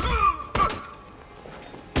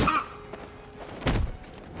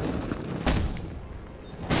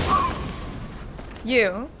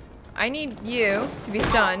 You. I need you to be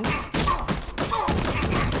stunned.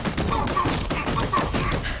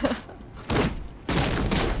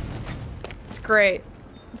 It's great.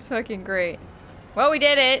 It's fucking great. Well, we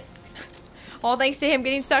did it. All thanks to him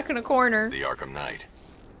getting stuck in a corner. The Arkham Knight.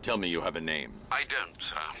 Tell me you have a name. I don't,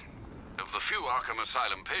 sir. Of the few Arkham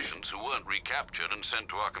Asylum patients who weren't recaptured and sent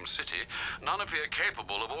to Arkham City, none appear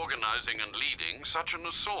capable of organizing and leading such an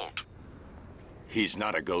assault. He's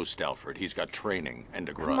not a ghost, Alfred. He's got training and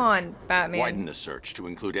a grudge. Come on, Batman. Widen the search to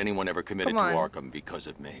include anyone ever committed to Arkham because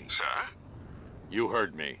of me. Sir? You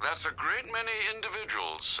heard me. That's a great many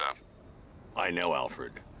individuals, sir. I know,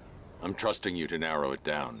 Alfred. I'm trusting you to narrow it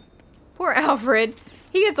down. Poor Alfred.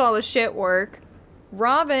 He gets all the shit work.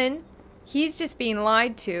 Robin, he's just being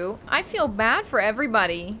lied to. I feel bad for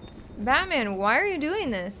everybody. Batman, why are you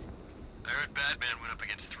doing this? I heard Batman went up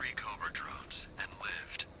against 3 Cobra drones and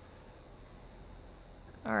lived.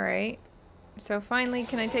 Alright. So finally,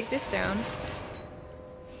 can I take this down?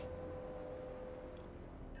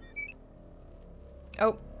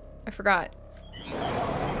 Oh, I forgot.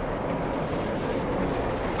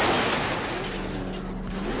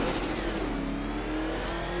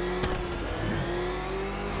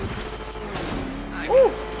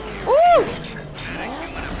 Ooh! Ooh!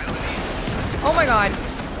 Oh my god.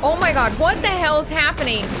 Oh my god, what the hell's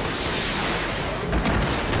happening?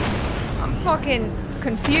 I'm fucking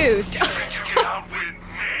confused. I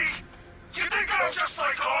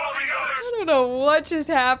don't know what just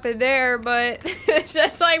happened there, but it's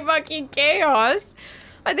just like fucking chaos.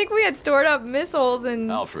 I think we had stored up missiles and...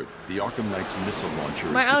 Alfred, the Arkham Knight's missile launcher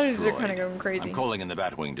is my eyes destroyed. are kind of going crazy. I'm calling in the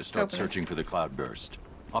Batwing to start searching for the cloudburst.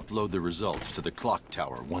 Upload the results to the clock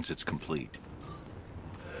tower once it's complete.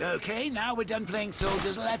 Okay, now we're done playing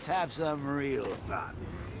soldiers. Let's have some real fun.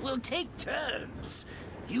 We'll take turns.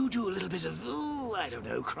 You do a little bit of, I don't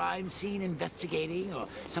know, crime scene investigating, or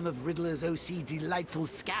some of Riddler's OC delightful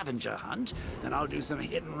scavenger hunt, and I'll do some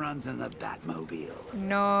hit and runs in the Batmobile.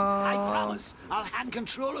 No. I promise, I'll hand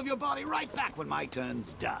control of your body right back when my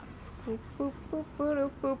turn's done. Boop, boop, boop,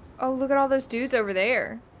 boop, boop. Oh, look at all those dudes over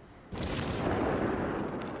there.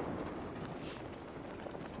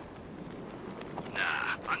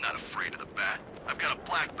 Nah, I'm not afraid of the bat. I've got a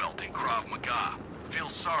black belt in Krav Maga. Feel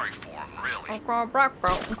sorry for him, really. Black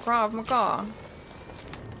belt in Krav Maga.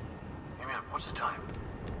 Hey man, what's the time?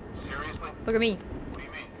 Seriously? Look at me. What do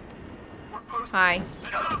you mean? We're posted. Hi.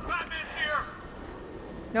 Batman's here!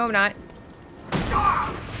 No, I'm not.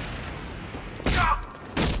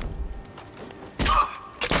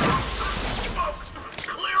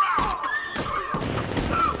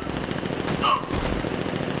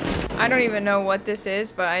 I don't even know what this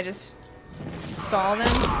is, but I just saw them.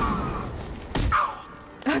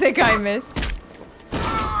 Oh, that guy missed.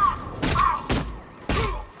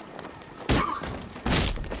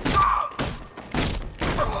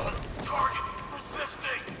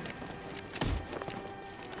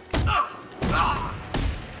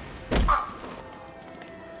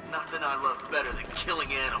 Nothing I love better than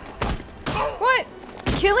killing animals. What?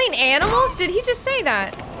 Killing animals? Did he just say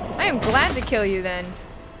that? I am glad to kill you then.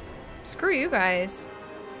 Screw you guys.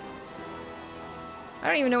 I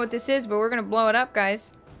don't even know what this is, but we're gonna blow it up,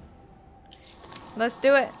 guys. Let's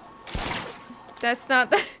do it. That's not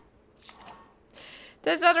the...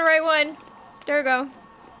 That's not the right one. There we go.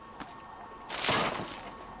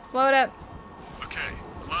 Blow it up. Okay,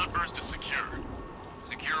 cloudburst is secure.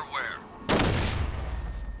 Secure where?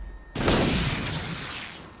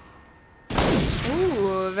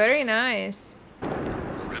 Ooh, very nice.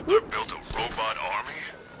 Riddler built a robot army?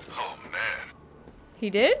 Oh man. He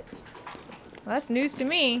did? Well, that's news to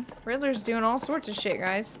me. Riddler's doing all sorts of shit,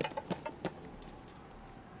 guys.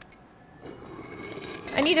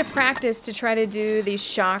 I need to practice to try to do the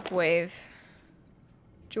shockwave.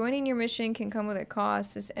 Joining your mission can come with a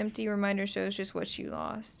cost. This empty reminder shows just what you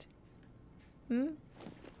lost. Hmm?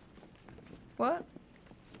 What?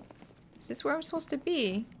 Is this where I'm supposed to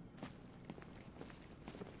be?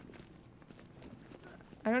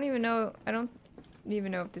 I don't even know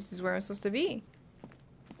if this is where I'm supposed to be.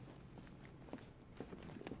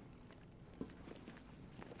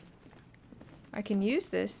 I can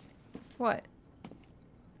use this. What?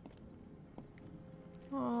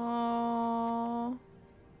 Aww.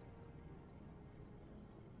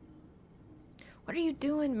 What are you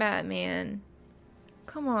doing, Batman?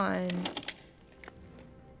 Come on.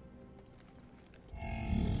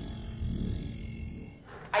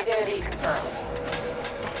 Identity confirmed.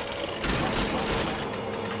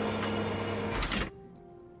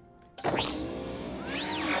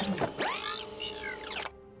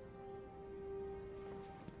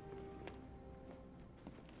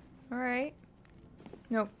 Alright.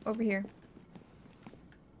 Nope, over here.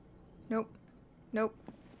 Nope. Nope.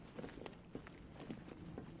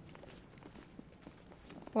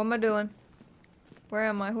 What am I doing? Where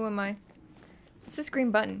am I? Who am I? What's this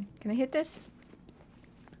green button? Can I hit this?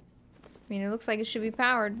 I mean, it looks like it should be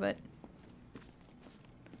powered, but...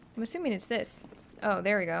 I'm assuming it's this. Oh,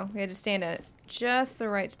 there we go. We had to stand at just the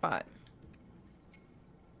right spot.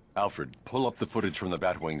 Alfred, pull up the footage from the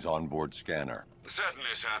Batwing's onboard scanner.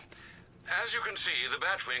 Certainly, sir. As you can see, the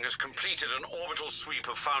Batwing has completed an orbital sweep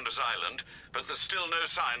of Founders Island, but there's still no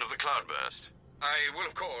sign of the cloudburst. I will,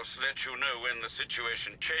 of course, let you know when the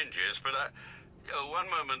situation changes, but one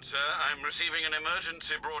moment, sir. I'm receiving an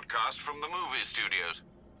emergency broadcast from the movie studios.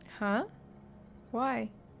 Huh? Why?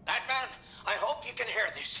 Batman, I hope you can hear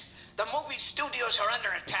this. The movie studios are under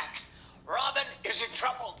attack. Robin is in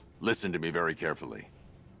trouble. Listen to me very carefully.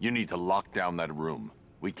 You need to lock down that room.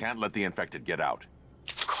 We can't let the infected get out.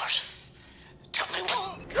 Of course. Tell me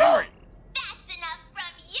what. Cary! That's enough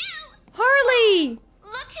from you! Harley!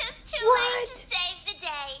 Look who's too What? late to save the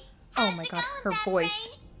day. Oh my god, her voice.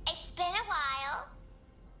 It's been a while.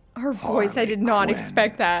 Her voice, I did not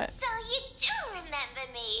expect that. So you do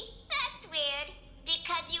remember me. That's weird.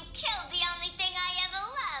 Because you killed the only thing I ever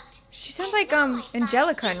loved. She sounds like,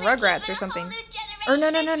 Angelica in Rugrats or something. Or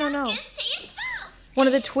no. One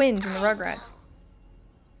of the twins in the Rugrats.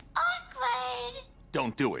 Awkward.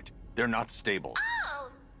 Don't do it. They're not stable. Oh,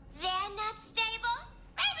 they're not stable?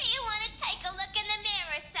 Maybe you want to take a look in the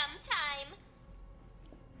mirror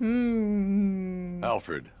sometime.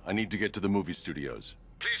 Alfred, I need to get to the movie studios.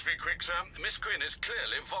 Please be quick, sir. Miss Quinn is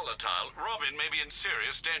clearly volatile. Robin may be in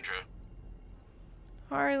serious danger.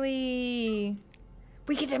 Harley.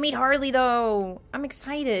 We get to meet Harley, though. I'm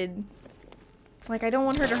excited. It's like I don't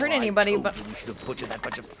want her to hurt anybody, but... We should have butchered that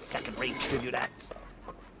bunch of second-rate tribute-acts.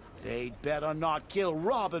 They'd better not kill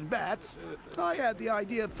Robin Bats. I had the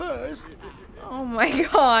idea first. Oh my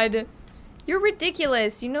god. You're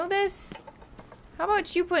ridiculous. You know this? How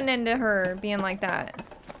about you put an end to her being like that?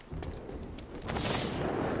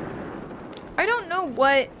 I don't know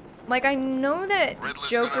what, like, I know that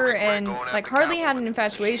Joker and, like, Harley had an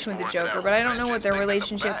infatuation with the Joker, but I don't know what their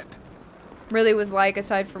relationship really was like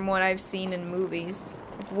aside from what I've seen in movies.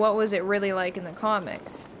 Like, what was it really like in the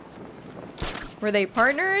comics? Were they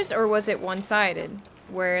partners, or was it one-sided?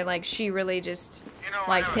 Where, like, she really just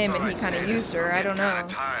liked him and he kind of used her. I don't know.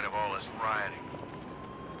 Tired of all this rioting.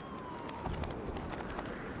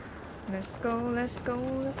 Let's go, let's go,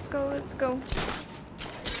 let's go, let's go.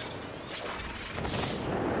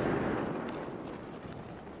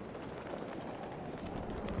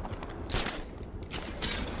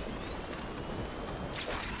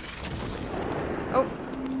 Oh.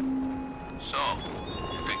 So,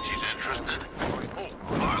 you think she's interested? Oh,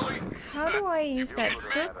 Harley? How do I use that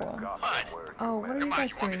circle? Oh, what are you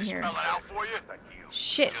guys doing here?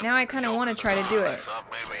 Shit, now I kind of want to try to do it.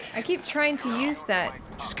 I keep trying to use that.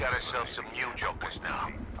 She's got herself some new jokers now.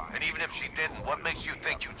 And even if she didn't, what makes you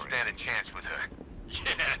think you'd stand a chance with her? Yeah,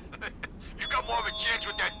 you got more of a chance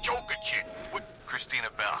with that Joker chick. With Christina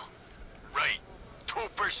Bell. Right. 2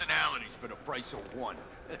 personalities for the price of 1.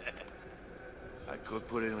 I could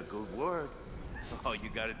put in a good word. All you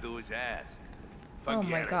gotta do is ask. Oh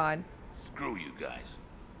my god. Screw you guys.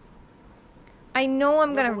 I know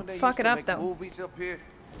I'm gonna fuck it up though. Movies up here?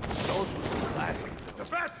 Those were classic. The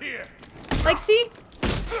bat's here. Like, see?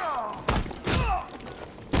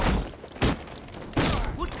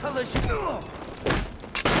 What color should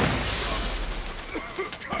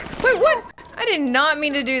Wait, what? I did not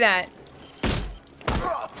mean to do that.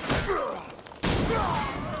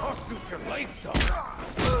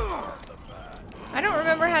 I don't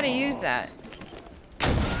remember how to use that.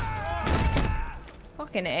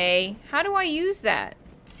 Fucking A. How do I use that?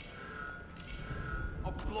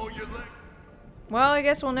 Well, I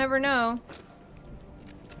guess we'll never know.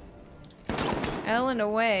 L and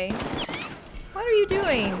away. What are you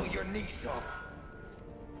doing?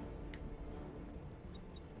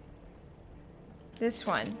 This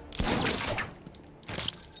one.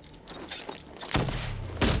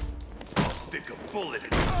 I'll stick a bullet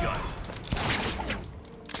in your gun.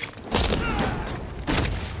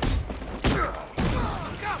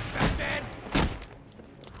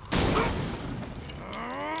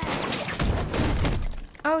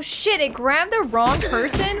 Oh shit, it grabbed the wrong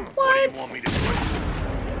person? What?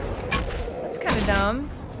 That's kind of dumb,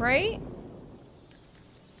 right?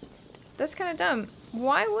 That's kind of dumb.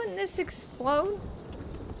 Why wouldn't this explode?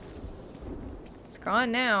 It's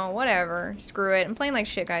gone now. Whatever. Screw it. I'm playing like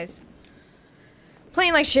shit, guys.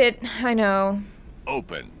 Playing like shit. I know.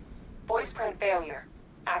 Open. Voice print failure.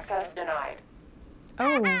 Access denied.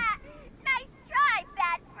 Oh. Nice try,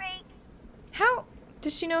 bad freak. How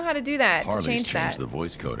does she know how to do that? Harley's to change changed that? the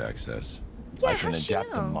voice code access. Yeah, I can how'd she adapt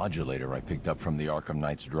the know? modulator I picked up from the Arkham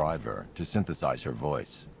Knight's driver to synthesize her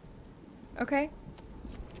voice. Okay.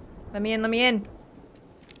 Let me in, let me in.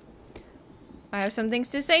 I have some things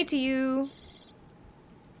to say to you.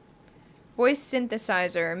 Voice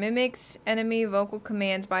synthesizer. Mimics enemy vocal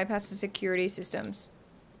commands, bypasses security systems.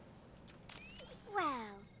 Well,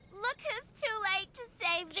 look who's too late to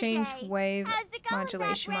save the Change day. wave How's it going,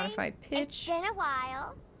 modulation, Batwing? modify It's pitch. been a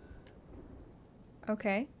while.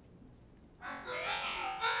 Okay.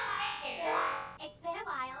 It's been a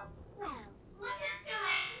while. Well, look who's too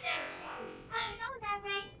late to save the day. How's it going,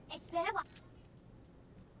 Batwing? It's been a while.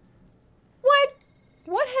 What?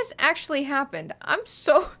 What has actually happened? I'm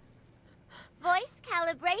so... Voice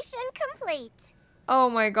calibration complete. Oh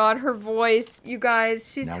my god, her voice, you guys.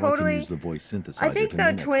 She's now totally... I can use the voice synthesizer I think to the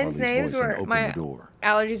mimic twins' Harley's names voice and were... open My the door.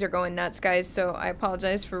 allergies are going nuts, guys, so I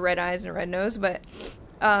apologize for red eyes and red nose, but...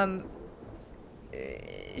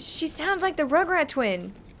 she sounds like the Rugrat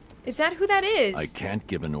twin. Is that who that is? I can't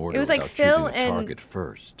give an order It was like without Phil choosing a and- target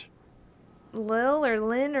first. Lil or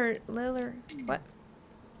Lynn or Lil or... What?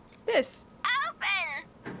 This.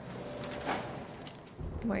 Open!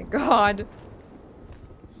 Oh my god.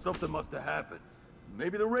 Something must have happened.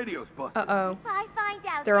 Maybe the radio's busted. Uh-oh. If I find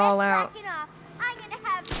out They're all they're out. cracking off, I'm gonna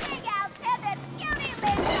have Big Al tear the beauty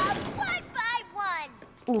lids off 1 by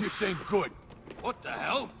 1. Oof. This ain't good. What the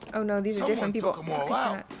hell? Oh no, these are different people. Took them all Look at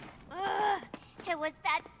out. that. Ugh, it was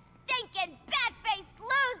that stinking bat-faced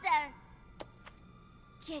loser.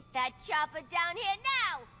 Get that chopper down here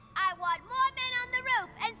now. I want more men on the roof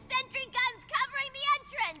and sentry guns covering the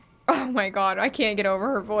entrance. Oh my god, I can't get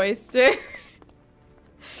over her voice, dude.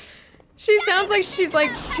 She sounds like she's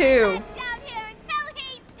like 2. Down here until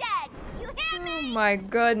he's dead. You hear me? Oh my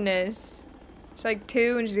goodness. She's like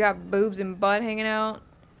 2 and she's got boobs and butt hanging out.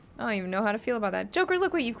 I don't even know how to feel about that. Joker,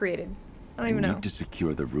 look what you've created. I don't even know. Need to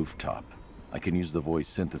secure the rooftop. I can use the voice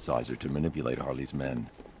synthesizer to manipulate Harley's men.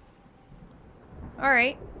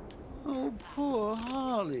 Alright. Oh, poor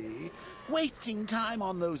Harley. Wasting time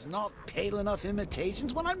on those not pale enough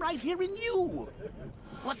imitations when I'm right here in you.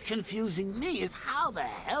 What's confusing me is how the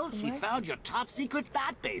hell she found your top secret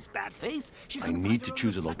bat base, Batface. I need to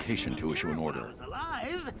choose a location to issue an order.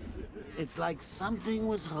 Alive. It's like something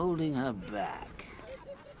was holding her back.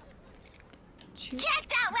 Check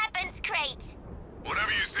that weapons crate!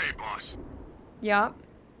 Whatever you say, boss. Yup.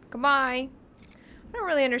 Goodbye. I don't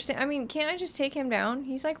really understand. I mean, can't I just take him down?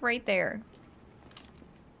 He's like right there.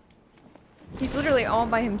 He's literally all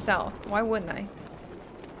by himself. Why wouldn't I?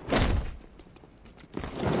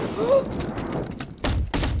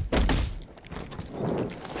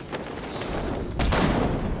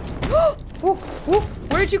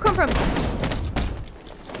 Where'd you come from?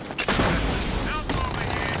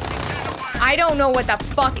 I don't know what the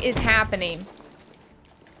fuck is happening.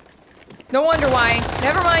 No wonder why.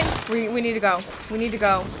 Never mind. We need to go. We need to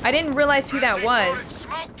go. I didn't realize who that was.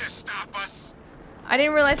 I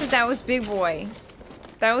didn't realize that that was Big Boy.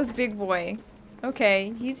 That was Big Boy.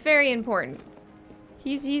 Okay, he's very important.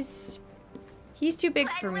 He's too big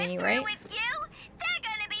for me, right? With you, they're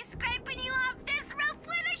gonna be scraping you off this roof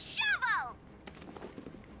with a shovel!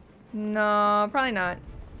 No, probably not.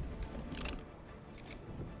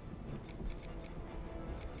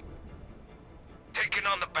 Taking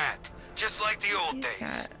on the bat, just like the old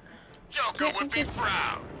days. Joker would be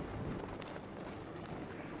proud.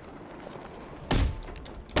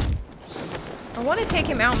 I want to take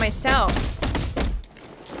him out myself.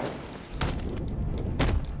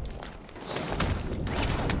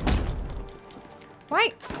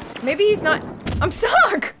 Why? Maybe he's not. I'm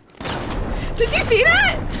stuck! Did you see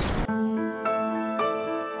that?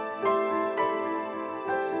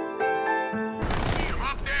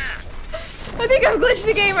 I think I've glitched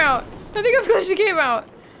the game out. I think I've glitched the game out.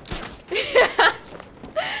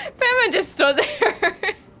 Batman just stood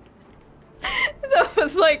there. It's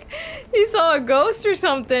almost like he saw a ghost or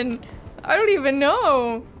something. I don't even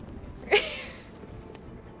know.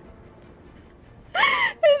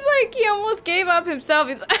 It's like he almost gave up himself.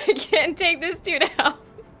 He's like, I can't take this dude out.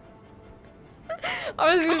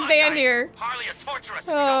 I'm just gonna stand here. Harley, a torturous.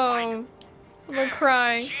 Oh, I'm gonna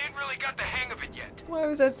cry. She ain't really got the hang of it yet. Why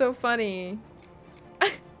was that so funny?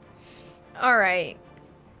 Alright.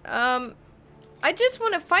 I just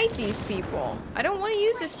want to fight these people. I don't want to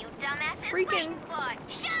use this freaking...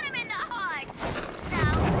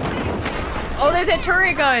 Oh, there's a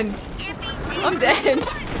turret gun! I'm dead.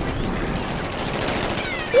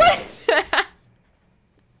 What is that?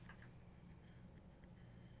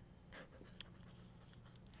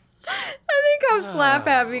 I think I'm slap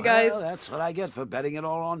happy, guys. Well, that's what I get for betting it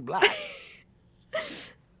all on black.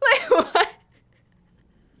 Like, what?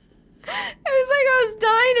 It was like I was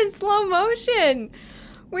dying in slow motion.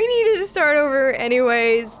 We needed to start over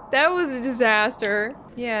anyways. That was a disaster.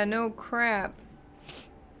 Yeah, no crap.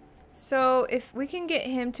 So, if we can get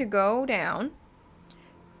him to go down.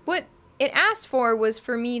 What it asked for was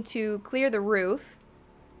for me to clear the roof.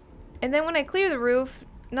 And then when I clear the roof,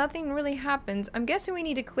 nothing really happens. I'm guessing we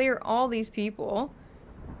need to clear all these people.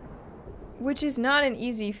 Which is not an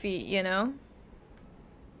easy feat, you know?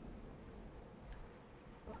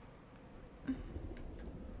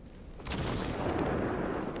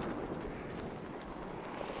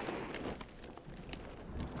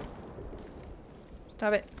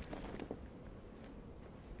 Stop it.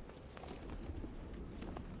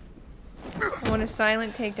 I want to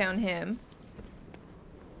silent take down him.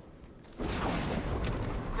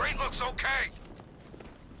 Great looks okay.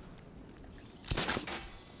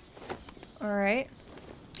 Alright.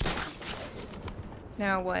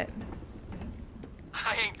 Now what?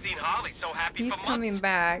 I ain't seen Harley so happy He's for months. coming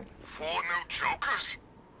back. 4 new Jokers?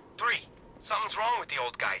 3. Something's wrong with the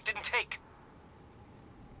old guy. It didn't take.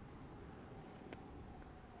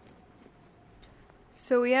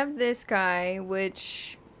 So we have this guy,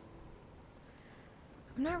 which...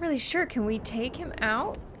 I'm not really sure. Can we take him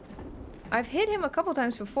out? I've hit him a couple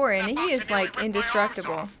times before, and he is, like,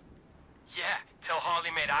 indestructible. Yeah, till Harley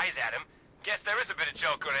made eyes at him. Guess there is a bit of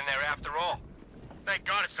Joker in there after all. Thank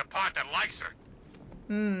God it's the part that likes her.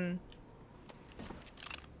 Hmm.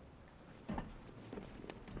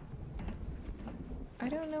 I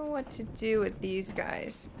don't know what to do with these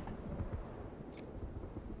guys.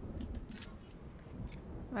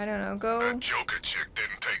 I don't know, go... That Joker chick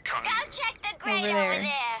didn't take kindly. Go check the grate over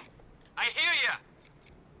there. I hear ya.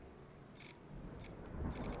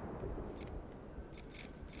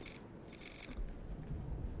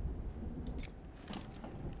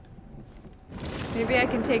 Maybe I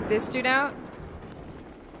can take this dude out?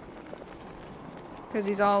 Because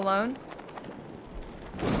he's all alone?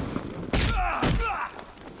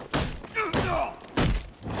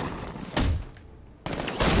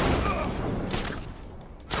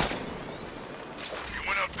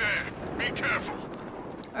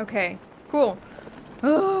 Okay, cool.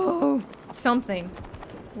 Oh, something.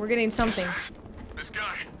 We're getting something. This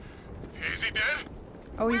guy, is he dead?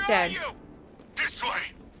 Oh, he's dead. Where are you? This way.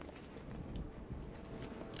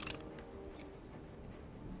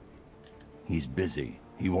 He's busy.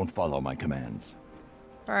 He won't follow my commands.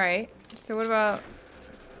 Alright, so what about...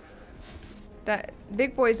 That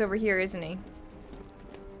Big Boy's over here, isn't he?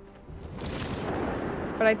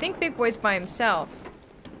 But I think Big Boy's by himself.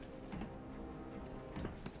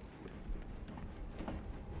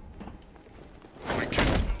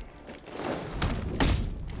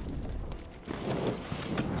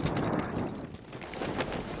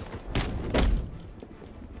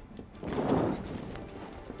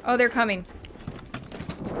 Oh, they're coming.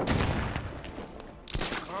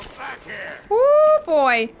 Come back here. Woo,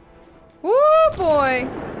 boy. Woo, boy.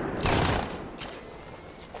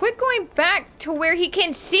 Quit going back to where he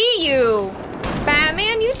can see you.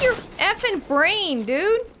 Batman, use your effing brain,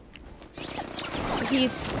 dude.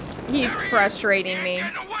 He's frustrating me.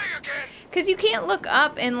 Because you can't look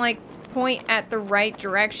up and, like, point at the right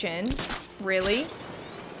direction. Really?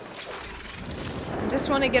 I just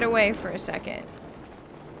want to get away for a second.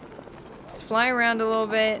 Just fly around a little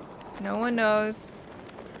bit. No one knows.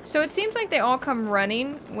 So it seems like they all come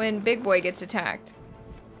running when Big Boy gets attacked.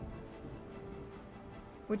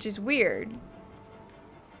 Which is weird.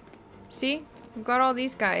 See? We've got all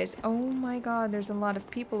these guys. Oh my god, there's a lot of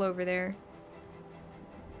people over there.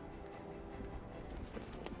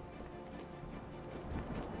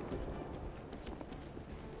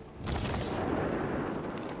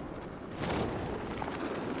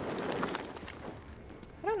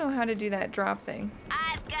 I don't know how to do that drop thing.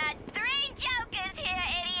 I've got 3 jokers here,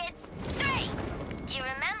 idiots. 3. Do you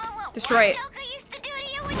remember what Destroy it. Joker used to do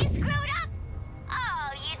to you when you screwed up?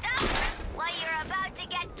 Oh, you don't? Well, you're about to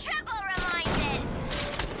get triple reminded.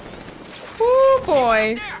 Oh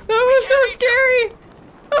boy, that was so scary.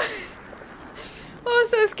 I was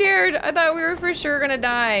so scared. I thought we were for sure gonna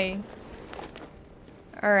die.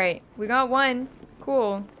 All right, we got one.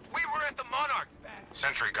 Cool. We were at the Monarch.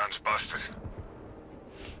 Sentry guns busted.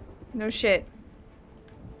 No shit.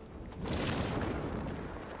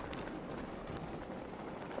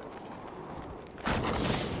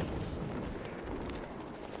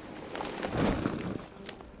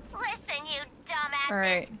 Listen, you dumbasses. All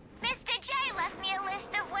right. Mr. J left me a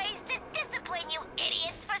list of ways to discipline you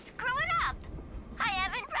idiots for screwing up. I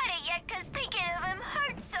haven't read it yet because thinking of him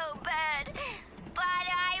hurts so bad. But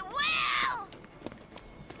I will!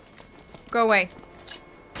 Go away.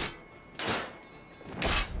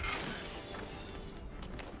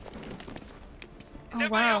 Oh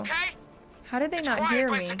wow. Okay? How did they It's not quiet hear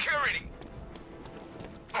by me? security.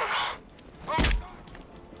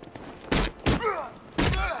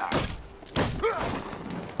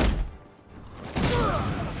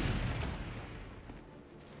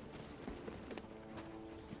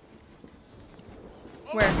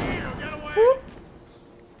 Where? Whoop.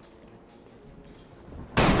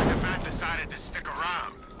 The bat decided to stick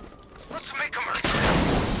around. Let's make him hurt.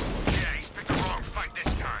 Yeah, he's picked the wrong fight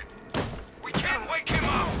this time. We can't wake him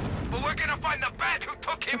up, but we're gonna find the bat who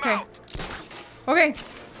took him out. Okay.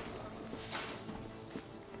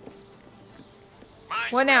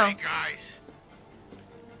 What now? Guys.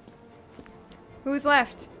 Who's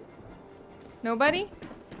left? Nobody?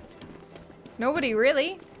 Nobody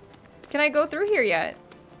really? Can I go through here yet?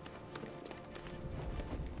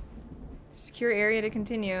 Secure area to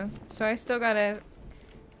continue. So I still gotta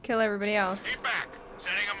kill everybody else. Keep back.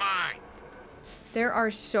 Setting a mine. There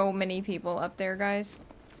are so many people up there, guys.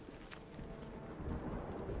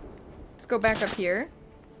 Let's go back up here.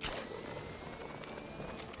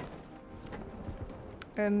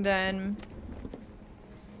 And then...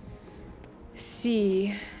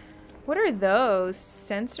 see. What are those?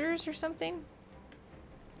 Sensors or something?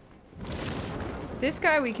 This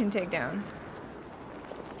guy we can take down.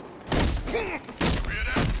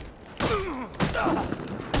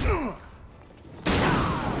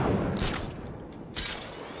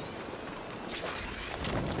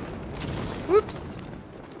 Whoops.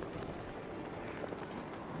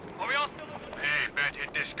 Hey, bat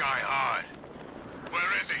hit this guy hard.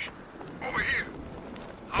 Where is he? Over here.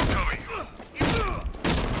 I'll cover you.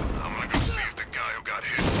 I'm gonna go see if the guy who got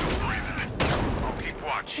hit is still breathing. I'll keep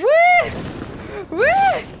watch. Woo!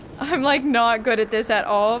 Woo! I'm like not good at this at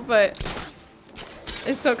all, but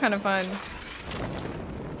it's still kind of fun.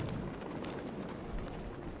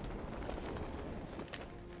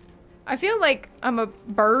 I feel like I'm a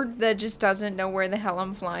bird that just doesn't know where the hell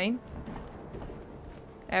I'm flying.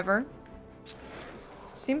 Ever.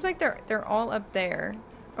 Seems like they're all up there.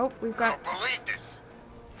 Oh, we've got I don't believe this.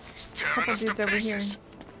 He's a tearing couple us dudes to over here. pieces.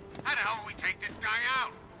 How the hell do we take this guy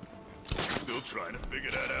out? Still trying to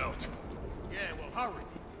figure that out. Yeah, well, hurry.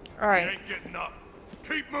 All right. He ain't getting up.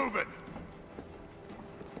 Keep moving.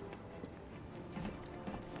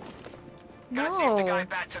 Gotta see if the guy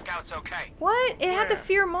Bat took out's okay. What? It had the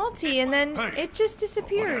fear multi and then it just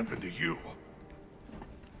disappeared. What happened to you?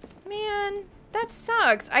 Man, that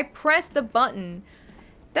sucks. I pressed the button.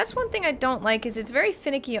 That's one thing I don't like is it's very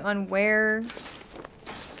finicky on where...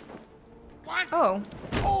 What? Oh.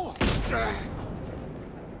 Oh.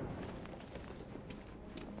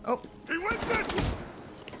 Oh. He went this.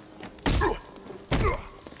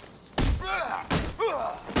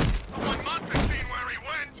 Someone must have seen where he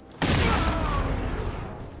went.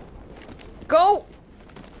 Go!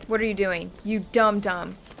 What are you doing? You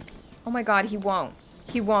dumb. Oh my god, he won't.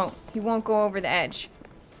 He won't go over the edge.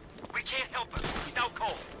 We can't help him. He's out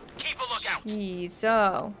cold. Keep a lookout. Jeez,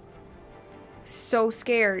 oh. So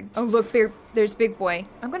scared. Oh, look, there's Big Boy.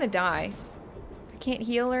 I'm gonna die. I can't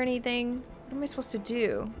heal or anything. What am I supposed to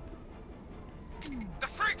do? The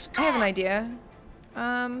freak's I gone. have an idea.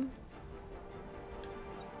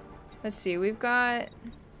 Let's see. We've got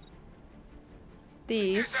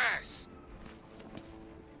these. His ass.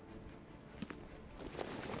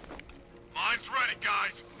 Mine's ready,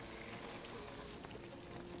 guys.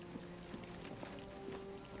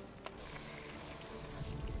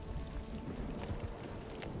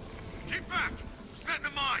 Keep back. Setting a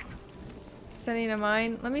mine. Setting a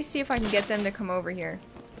mine. Let me see if I can get them to come over here.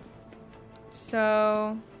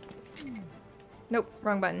 So... Nope,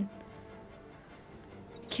 wrong button.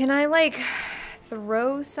 Can I, like,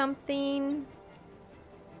 throw something?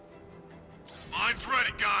 Mine's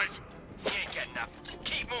ready, guys. He ain't getting up.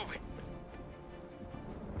 Keep moving.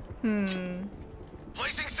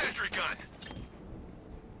 Placing sentry gun.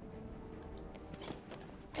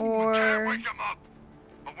 Or... Can't wake him up,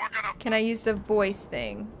 but we're gonna... Can I use the voice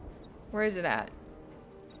thing? Where is it at?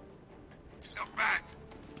 No, back.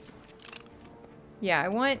 Yeah, I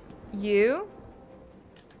want you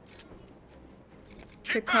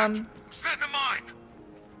to come Setting a mine.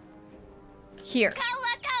 here. Go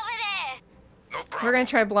look over there. No problem. We're gonna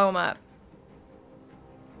try to blow him up.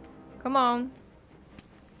 Come on.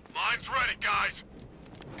 Mine's ready, guys.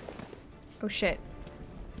 Oh shit.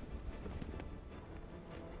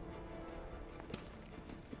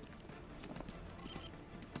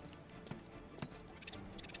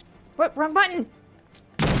 What? Wrong button!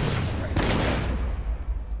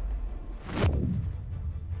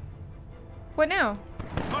 What now?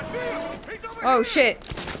 Oh shit.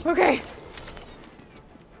 Okay.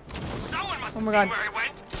 Someone must Oh have my seen god. where he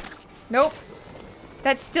went. Nope.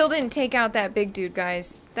 That still didn't take out that big dude,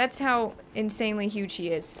 guys. That's how insanely huge he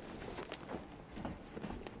is.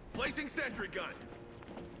 Placing sentry gun.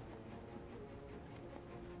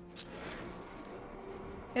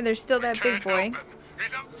 And there's still that big boy.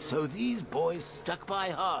 So these boys stuck by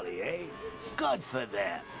Harley, eh? Good for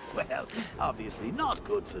them. Well, obviously not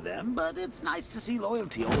good for them, but it's nice to see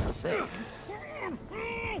loyalty all the same.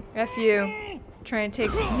 F you. Trying to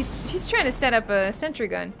take... He's trying to set up a sentry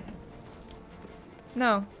gun.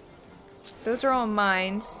 No. Those are all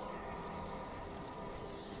mines.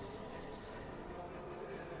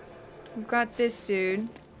 We've got this dude.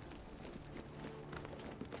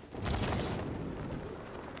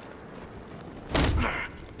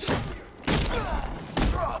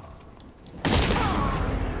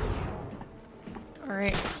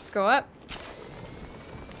 Alright, let's go up.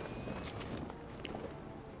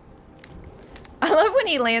 I love when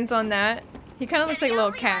he lands on that. He kind of looks like a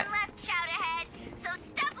little cat. Left shout ahead, so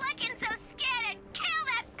stop looking so scared and kill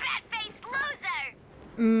that bat-faced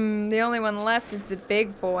loser. The only one left is the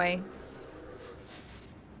big boy.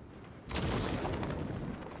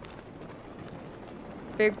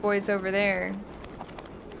 Big boy's over there.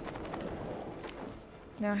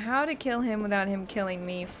 Now, how to kill him without him killing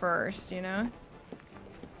me first, you know?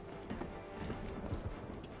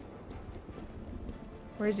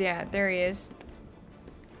 Where's he at? There he is.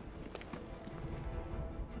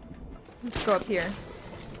 Let's go up here.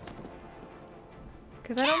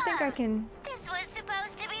 Because I don't think I can... This was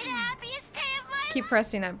supposed to be the happiest day of my Keep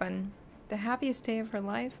pressing that button. The happiest day of her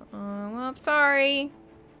life? Well, I'm sorry.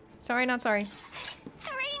 Sorry, not sorry.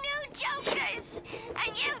 3 new jokers,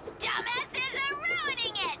 and you dumbasses are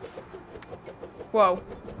ruining it. Whoa.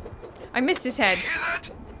 I missed his head.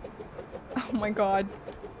 Oh my god.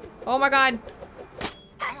 Oh my god.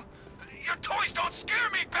 Your toys don't scare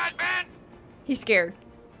me, Batman. He's scared.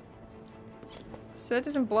 So that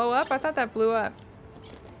doesn't blow up? I thought that blew up.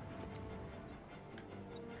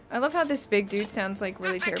 I love how this big dude sounds like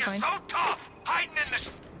really terrifying. You're so tough, hiding in this.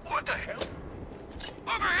 What the hell?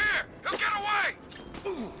 Over here! He'll get away!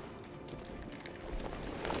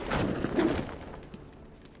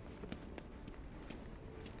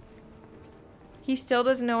 He still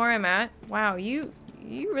doesn't know where I'm at? Wow, you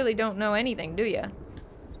really don't know anything, do ya?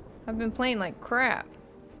 I've been playing like crap.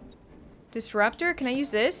 Disruptor? Can I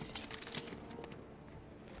use this?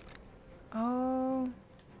 Oh.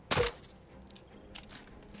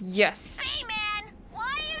 Yes. Hey man, why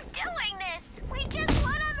are you doing this? We just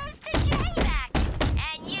want our Mr. J back.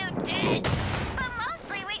 And you did. But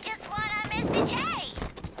mostly we just want our Mr. J.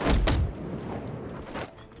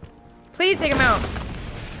 Please take him out.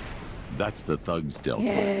 That's the thugs dealt with.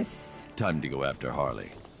 Yes. Time to go after Harley.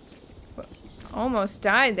 Almost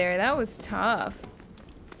died there. That was tough.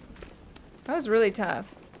 That was really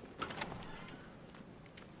tough.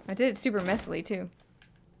 I did it super messily too.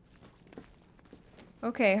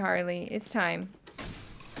 Okay, Harley, it's time.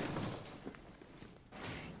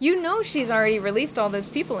 You know she's already released all those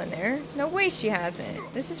people in there. No way she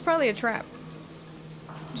hasn't. This is probably a trap.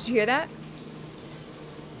 Did you hear that?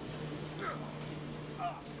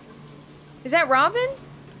 Is that Robin?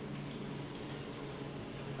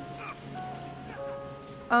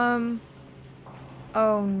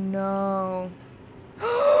 Oh no.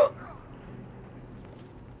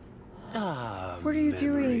 What are you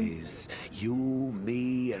doing? You,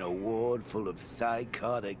 me, and a ward full of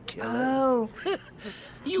psychotic killers. Oh.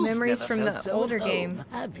 You've Memories never from felt the so older at home, game.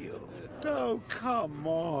 have you? Oh, come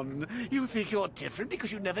on. You think you're different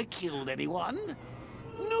because you never killed anyone?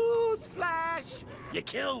 Newsflash! You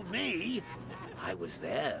killed me. I was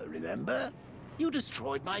there, remember? You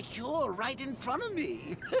destroyed my cure right in front of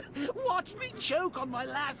me. Watch me choke on my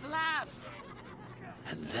last laugh.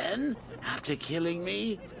 And then, after killing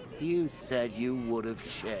me, you said you would have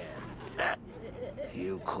shared.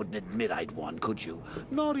 You couldn't admit I'd won, could you?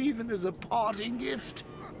 Not even as a parting gift.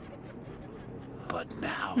 But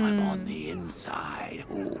now I'm on the inside.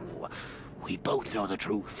 Ooh, we both know the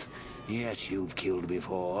truth. Yes, you've killed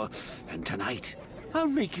before. And tonight, I'll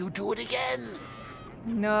make you do it again.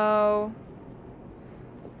 No.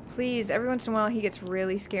 Please, every once in a while he gets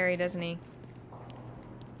really scary, doesn't he?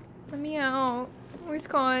 Let me out. Oh, he's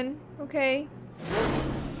gone. Okay.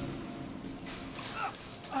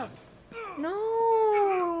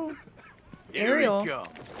 No. Ariel. Here he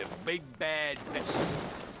comes, the big bad beast.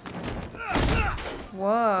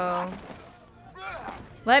 Whoa.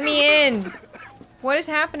 Let me in. What is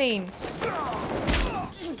happening?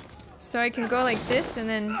 So I can go like this and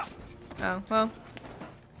then... Oh, well.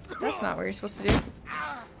 That's not what you're supposed to do.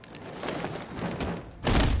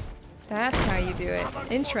 That's how you do it.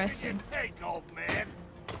 Interesting.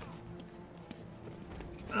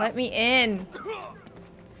 Let me in.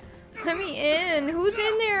 Let me in. Who's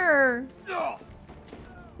in there?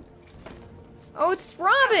 Oh, it's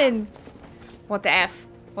Robin. What the F?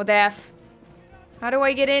 What the F? How do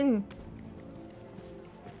I get in?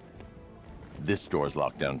 This door's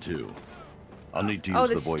locked down too. I'll need to use Oh,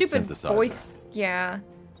 the the voice stupid synthesizer. voice. Yeah.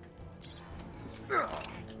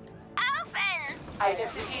 Open!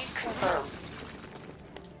 Identity confirmed.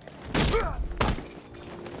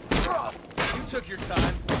 You took your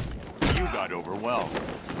time. You got overwhelmed.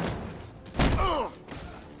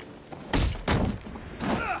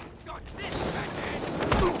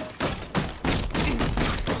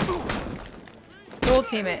 Dual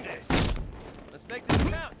team it. Let's make this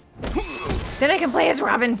count. Then I can play as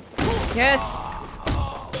Robin. Yes.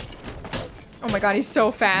 Oh my god, he's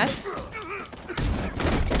so fast.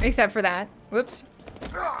 Except for that. Whoops.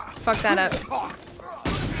 Fuck that up.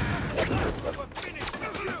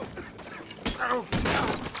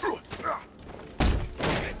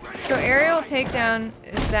 So aerial takedown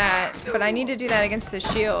is that, but I need to do that against the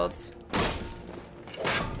shields.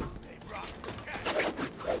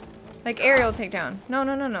 Like aerial takedown. No,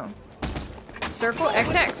 no, no, no. Circle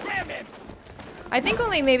XX. I think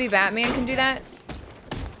only maybe Batman can do that.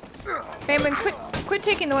 Batman, quit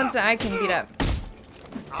taking the ones that I can beat up.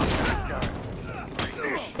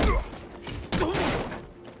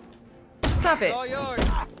 Stop it.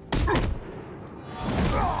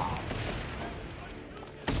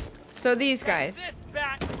 So these guys.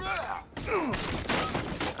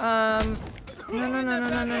 No, no, no, no, no,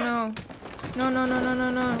 no, no. No, no, no, no,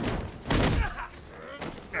 no, no.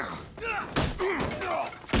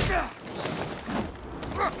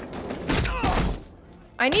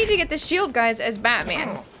 I need to get the shield guys as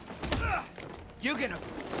Batman. You're gonna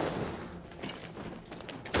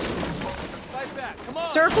fight back. Come on.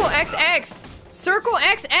 Circle XX. Circle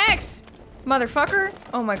XX. Motherfucker.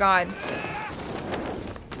 Oh my god.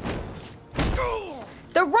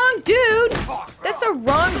 The wrong dude. That's the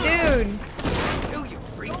wrong dude.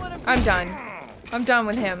 I'm done. I'm done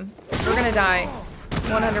with him. We're gonna die.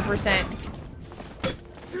 100%.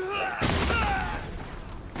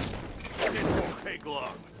 This won't take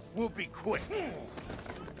long. We'll be quick.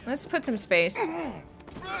 Let's put some space.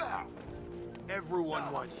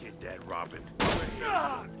 Everyone wants you dead, Robin.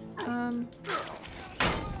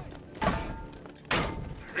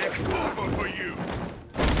 It's over for you.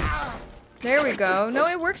 There we go. No,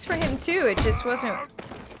 it works for him too. It just wasn't.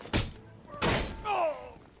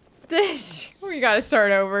 This. We gotta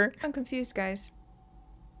start over. I'm confused, guys.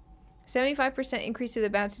 75% increase to the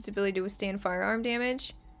Batsuit's ability to withstand firearm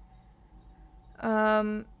damage.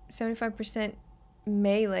 75%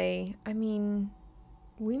 melee. I mean,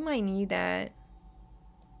 we might need that.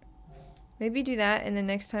 Maybe do that and then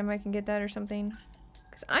next time I can get that or something.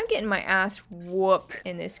 Because I'm getting my ass whooped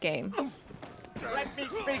in this game. Let me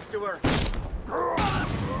speak to her.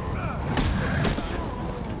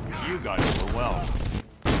 You got overwhelmed.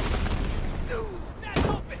 That's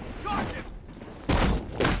open. Charge him.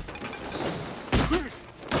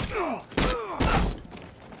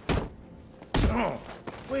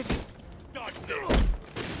 Where's he? Dodge this.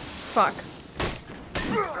 Fuck.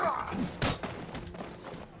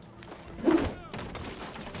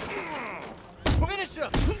 Finish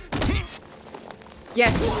him.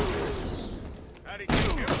 Yes. How'd he do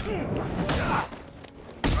here?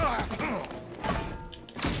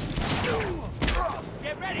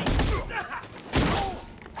 Get ready.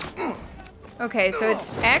 Okay, so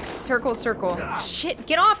it's X, circle, circle. Shit,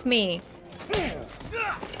 get off me.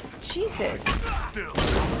 Jesus.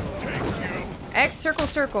 X, circle,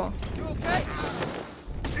 circle. You okay?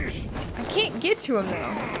 I can't get to him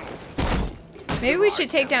though. Maybe we should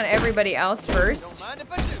take down everybody else first.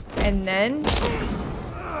 And then do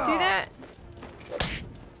that.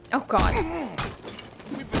 Oh god.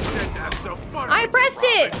 I pressed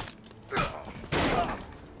it!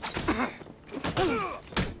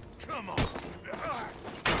 Come on.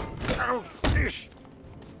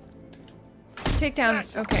 Take down.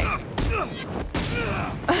 Okay.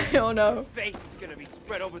 Oh no. Face is gonna be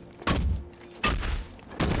spread over.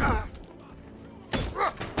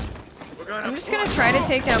 I'm just gonna try to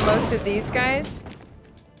take down most of these guys.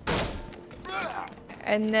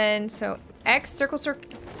 And then, so X, circle, circle.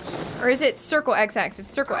 Or is it circle XX? It's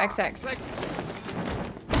circle XX.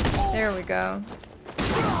 There we go.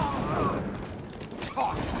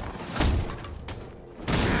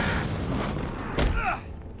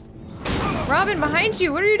 Robin, behind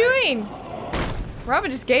you! What are you doing?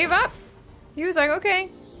 Robin just gave up. He was like, okay.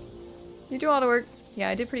 You do all the work. Yeah,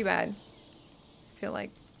 I did pretty bad. I feel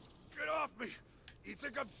like. Get off me! You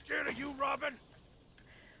think I'm scared of you, Robin?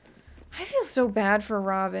 I feel so bad for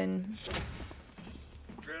Robin.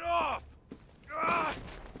 Get off!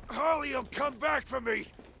 Harley will come back for me!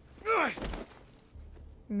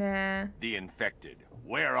 Nah. The infected.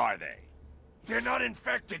 Where are they? They're not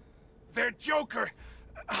infected. They're Joker.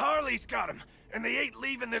 Harley's got him, and they ain't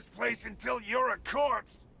leaving this place until you're a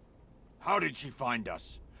corpse. How did she find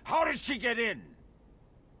us? How did she get in?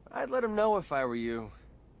 I'd let him know if I were you.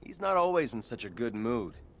 He's not always in such a good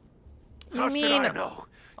mood. You How should mean I know?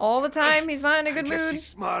 all the time he's not in a good I guess mood? She's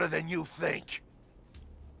smarter than you think.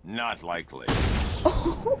 Not likely.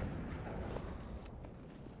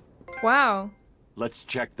 Wow. Let's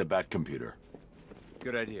check the Bat computer.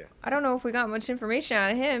 Good idea. I don't know if we got much information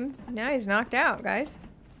out of him. Now he's knocked out, guys.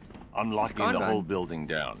 I'm locking the gone. whole building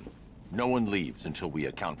down. No one leaves until we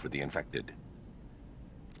account for the infected.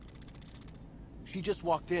 She just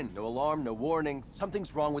walked in. No alarm, no warning.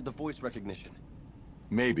 Something's wrong with the voice recognition.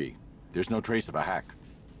 Maybe. There's no trace of a hack.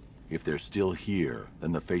 If they're still here,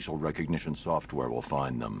 then the facial recognition software will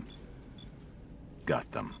find them. Got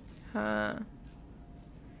them. Huh.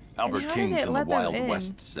 Albert how did King's it in the let them Wild in?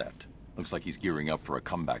 West set. Looks like he's gearing up for a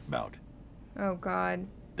comeback bout. Oh god.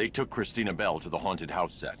 They took Christina Bell to the haunted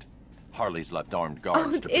house set. Harley's left armed guards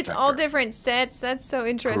Oh, to protect it's all her. different sets. That's so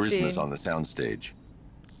interesting. Charisma's on the soundstage.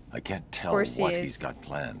 I can't tell course he what is. he's got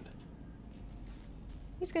planned.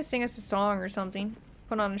 He's gonna sing us a song or something.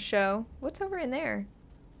 Put on a show. What's over in there?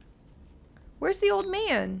 Where's the old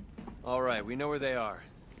man? All right, we know where they are.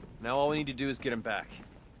 Now all we need to do is get him back.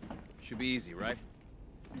 Should be easy, right?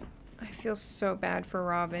 I feel so bad for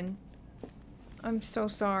Robin. I'm so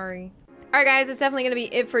sorry. Alright guys, that's definitely going to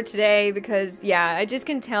be it for today because, yeah, I just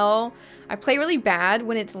can tell I play really bad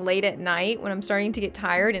when it's late at night, when I'm starting to get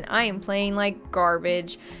tired, and I am playing like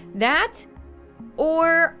garbage. That,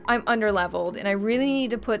 or I'm underleveled, and I really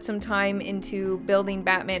need to put some time into building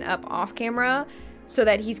Batman up off camera so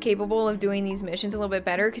that he's capable of doing these missions a little bit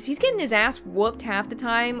better, because he's getting his ass whooped half the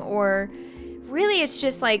time, or really it's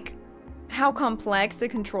just like how complex the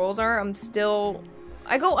controls are. I'm still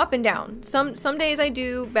go up and down. Some days I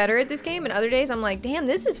do better at this game, and other days I'm like, damn,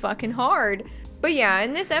 this is fucking hard. But yeah,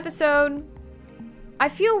 in this episode, I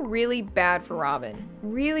feel really bad for Robin.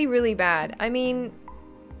 Really, really bad. I mean,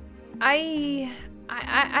 I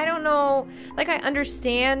don't know. Like, I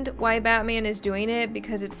understand why Batman is doing it,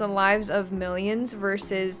 because it's the lives of millions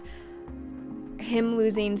versus him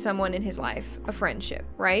losing someone in his life, a friendship,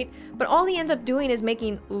 right? But all he ends up doing is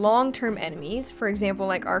making long-term enemies, for example,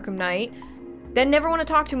 like Arkham Knight, that never want to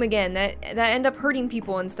talk to him again, that end up hurting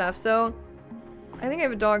people and stuff. So I think I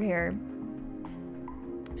have a dog hair.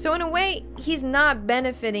 So in a way, he's not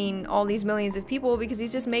benefiting all these millions of people, because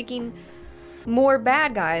he's just making more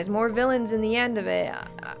bad guys, more villains in the end of it.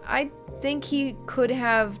 I think he could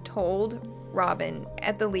have told Robin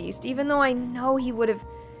at the least, even though I know he would have.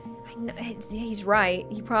 I know he's right.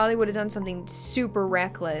 He probably would have done something super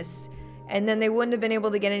reckless, and then they wouldn't have been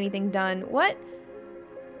able to get anything done. What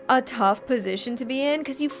a tough position to be in,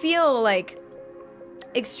 because you feel like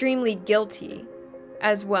extremely guilty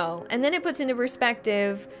as well. And then it puts into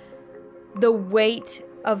perspective the weight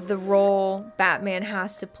of the role Batman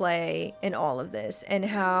has to play in all of this, and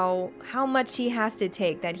how much he has to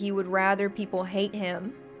take, that he would rather people hate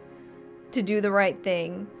him to do the right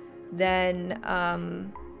thing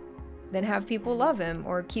than have people love him,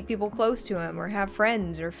 or keep people close to him, or have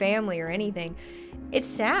friends or family or anything. It's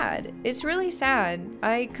sad. It's really sad.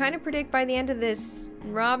 I kind of predict by the end of this,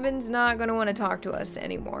 Robin's not going to want to talk to us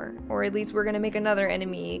anymore. Or at least we're going to make another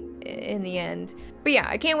enemy in the end. But yeah,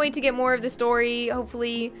 I can't wait to get more of the story.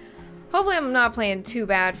 Hopefully I'm not playing too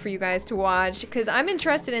bad for you guys to watch, because I'm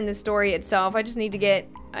interested in the story itself. I just need to get,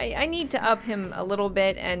 I need to up him a little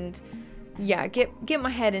bit, and yeah, get my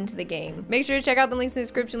head into the game. Make sure to check out the links in the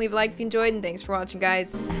description, leave a like if you enjoyed, and thanks for watching,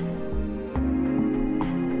 guys.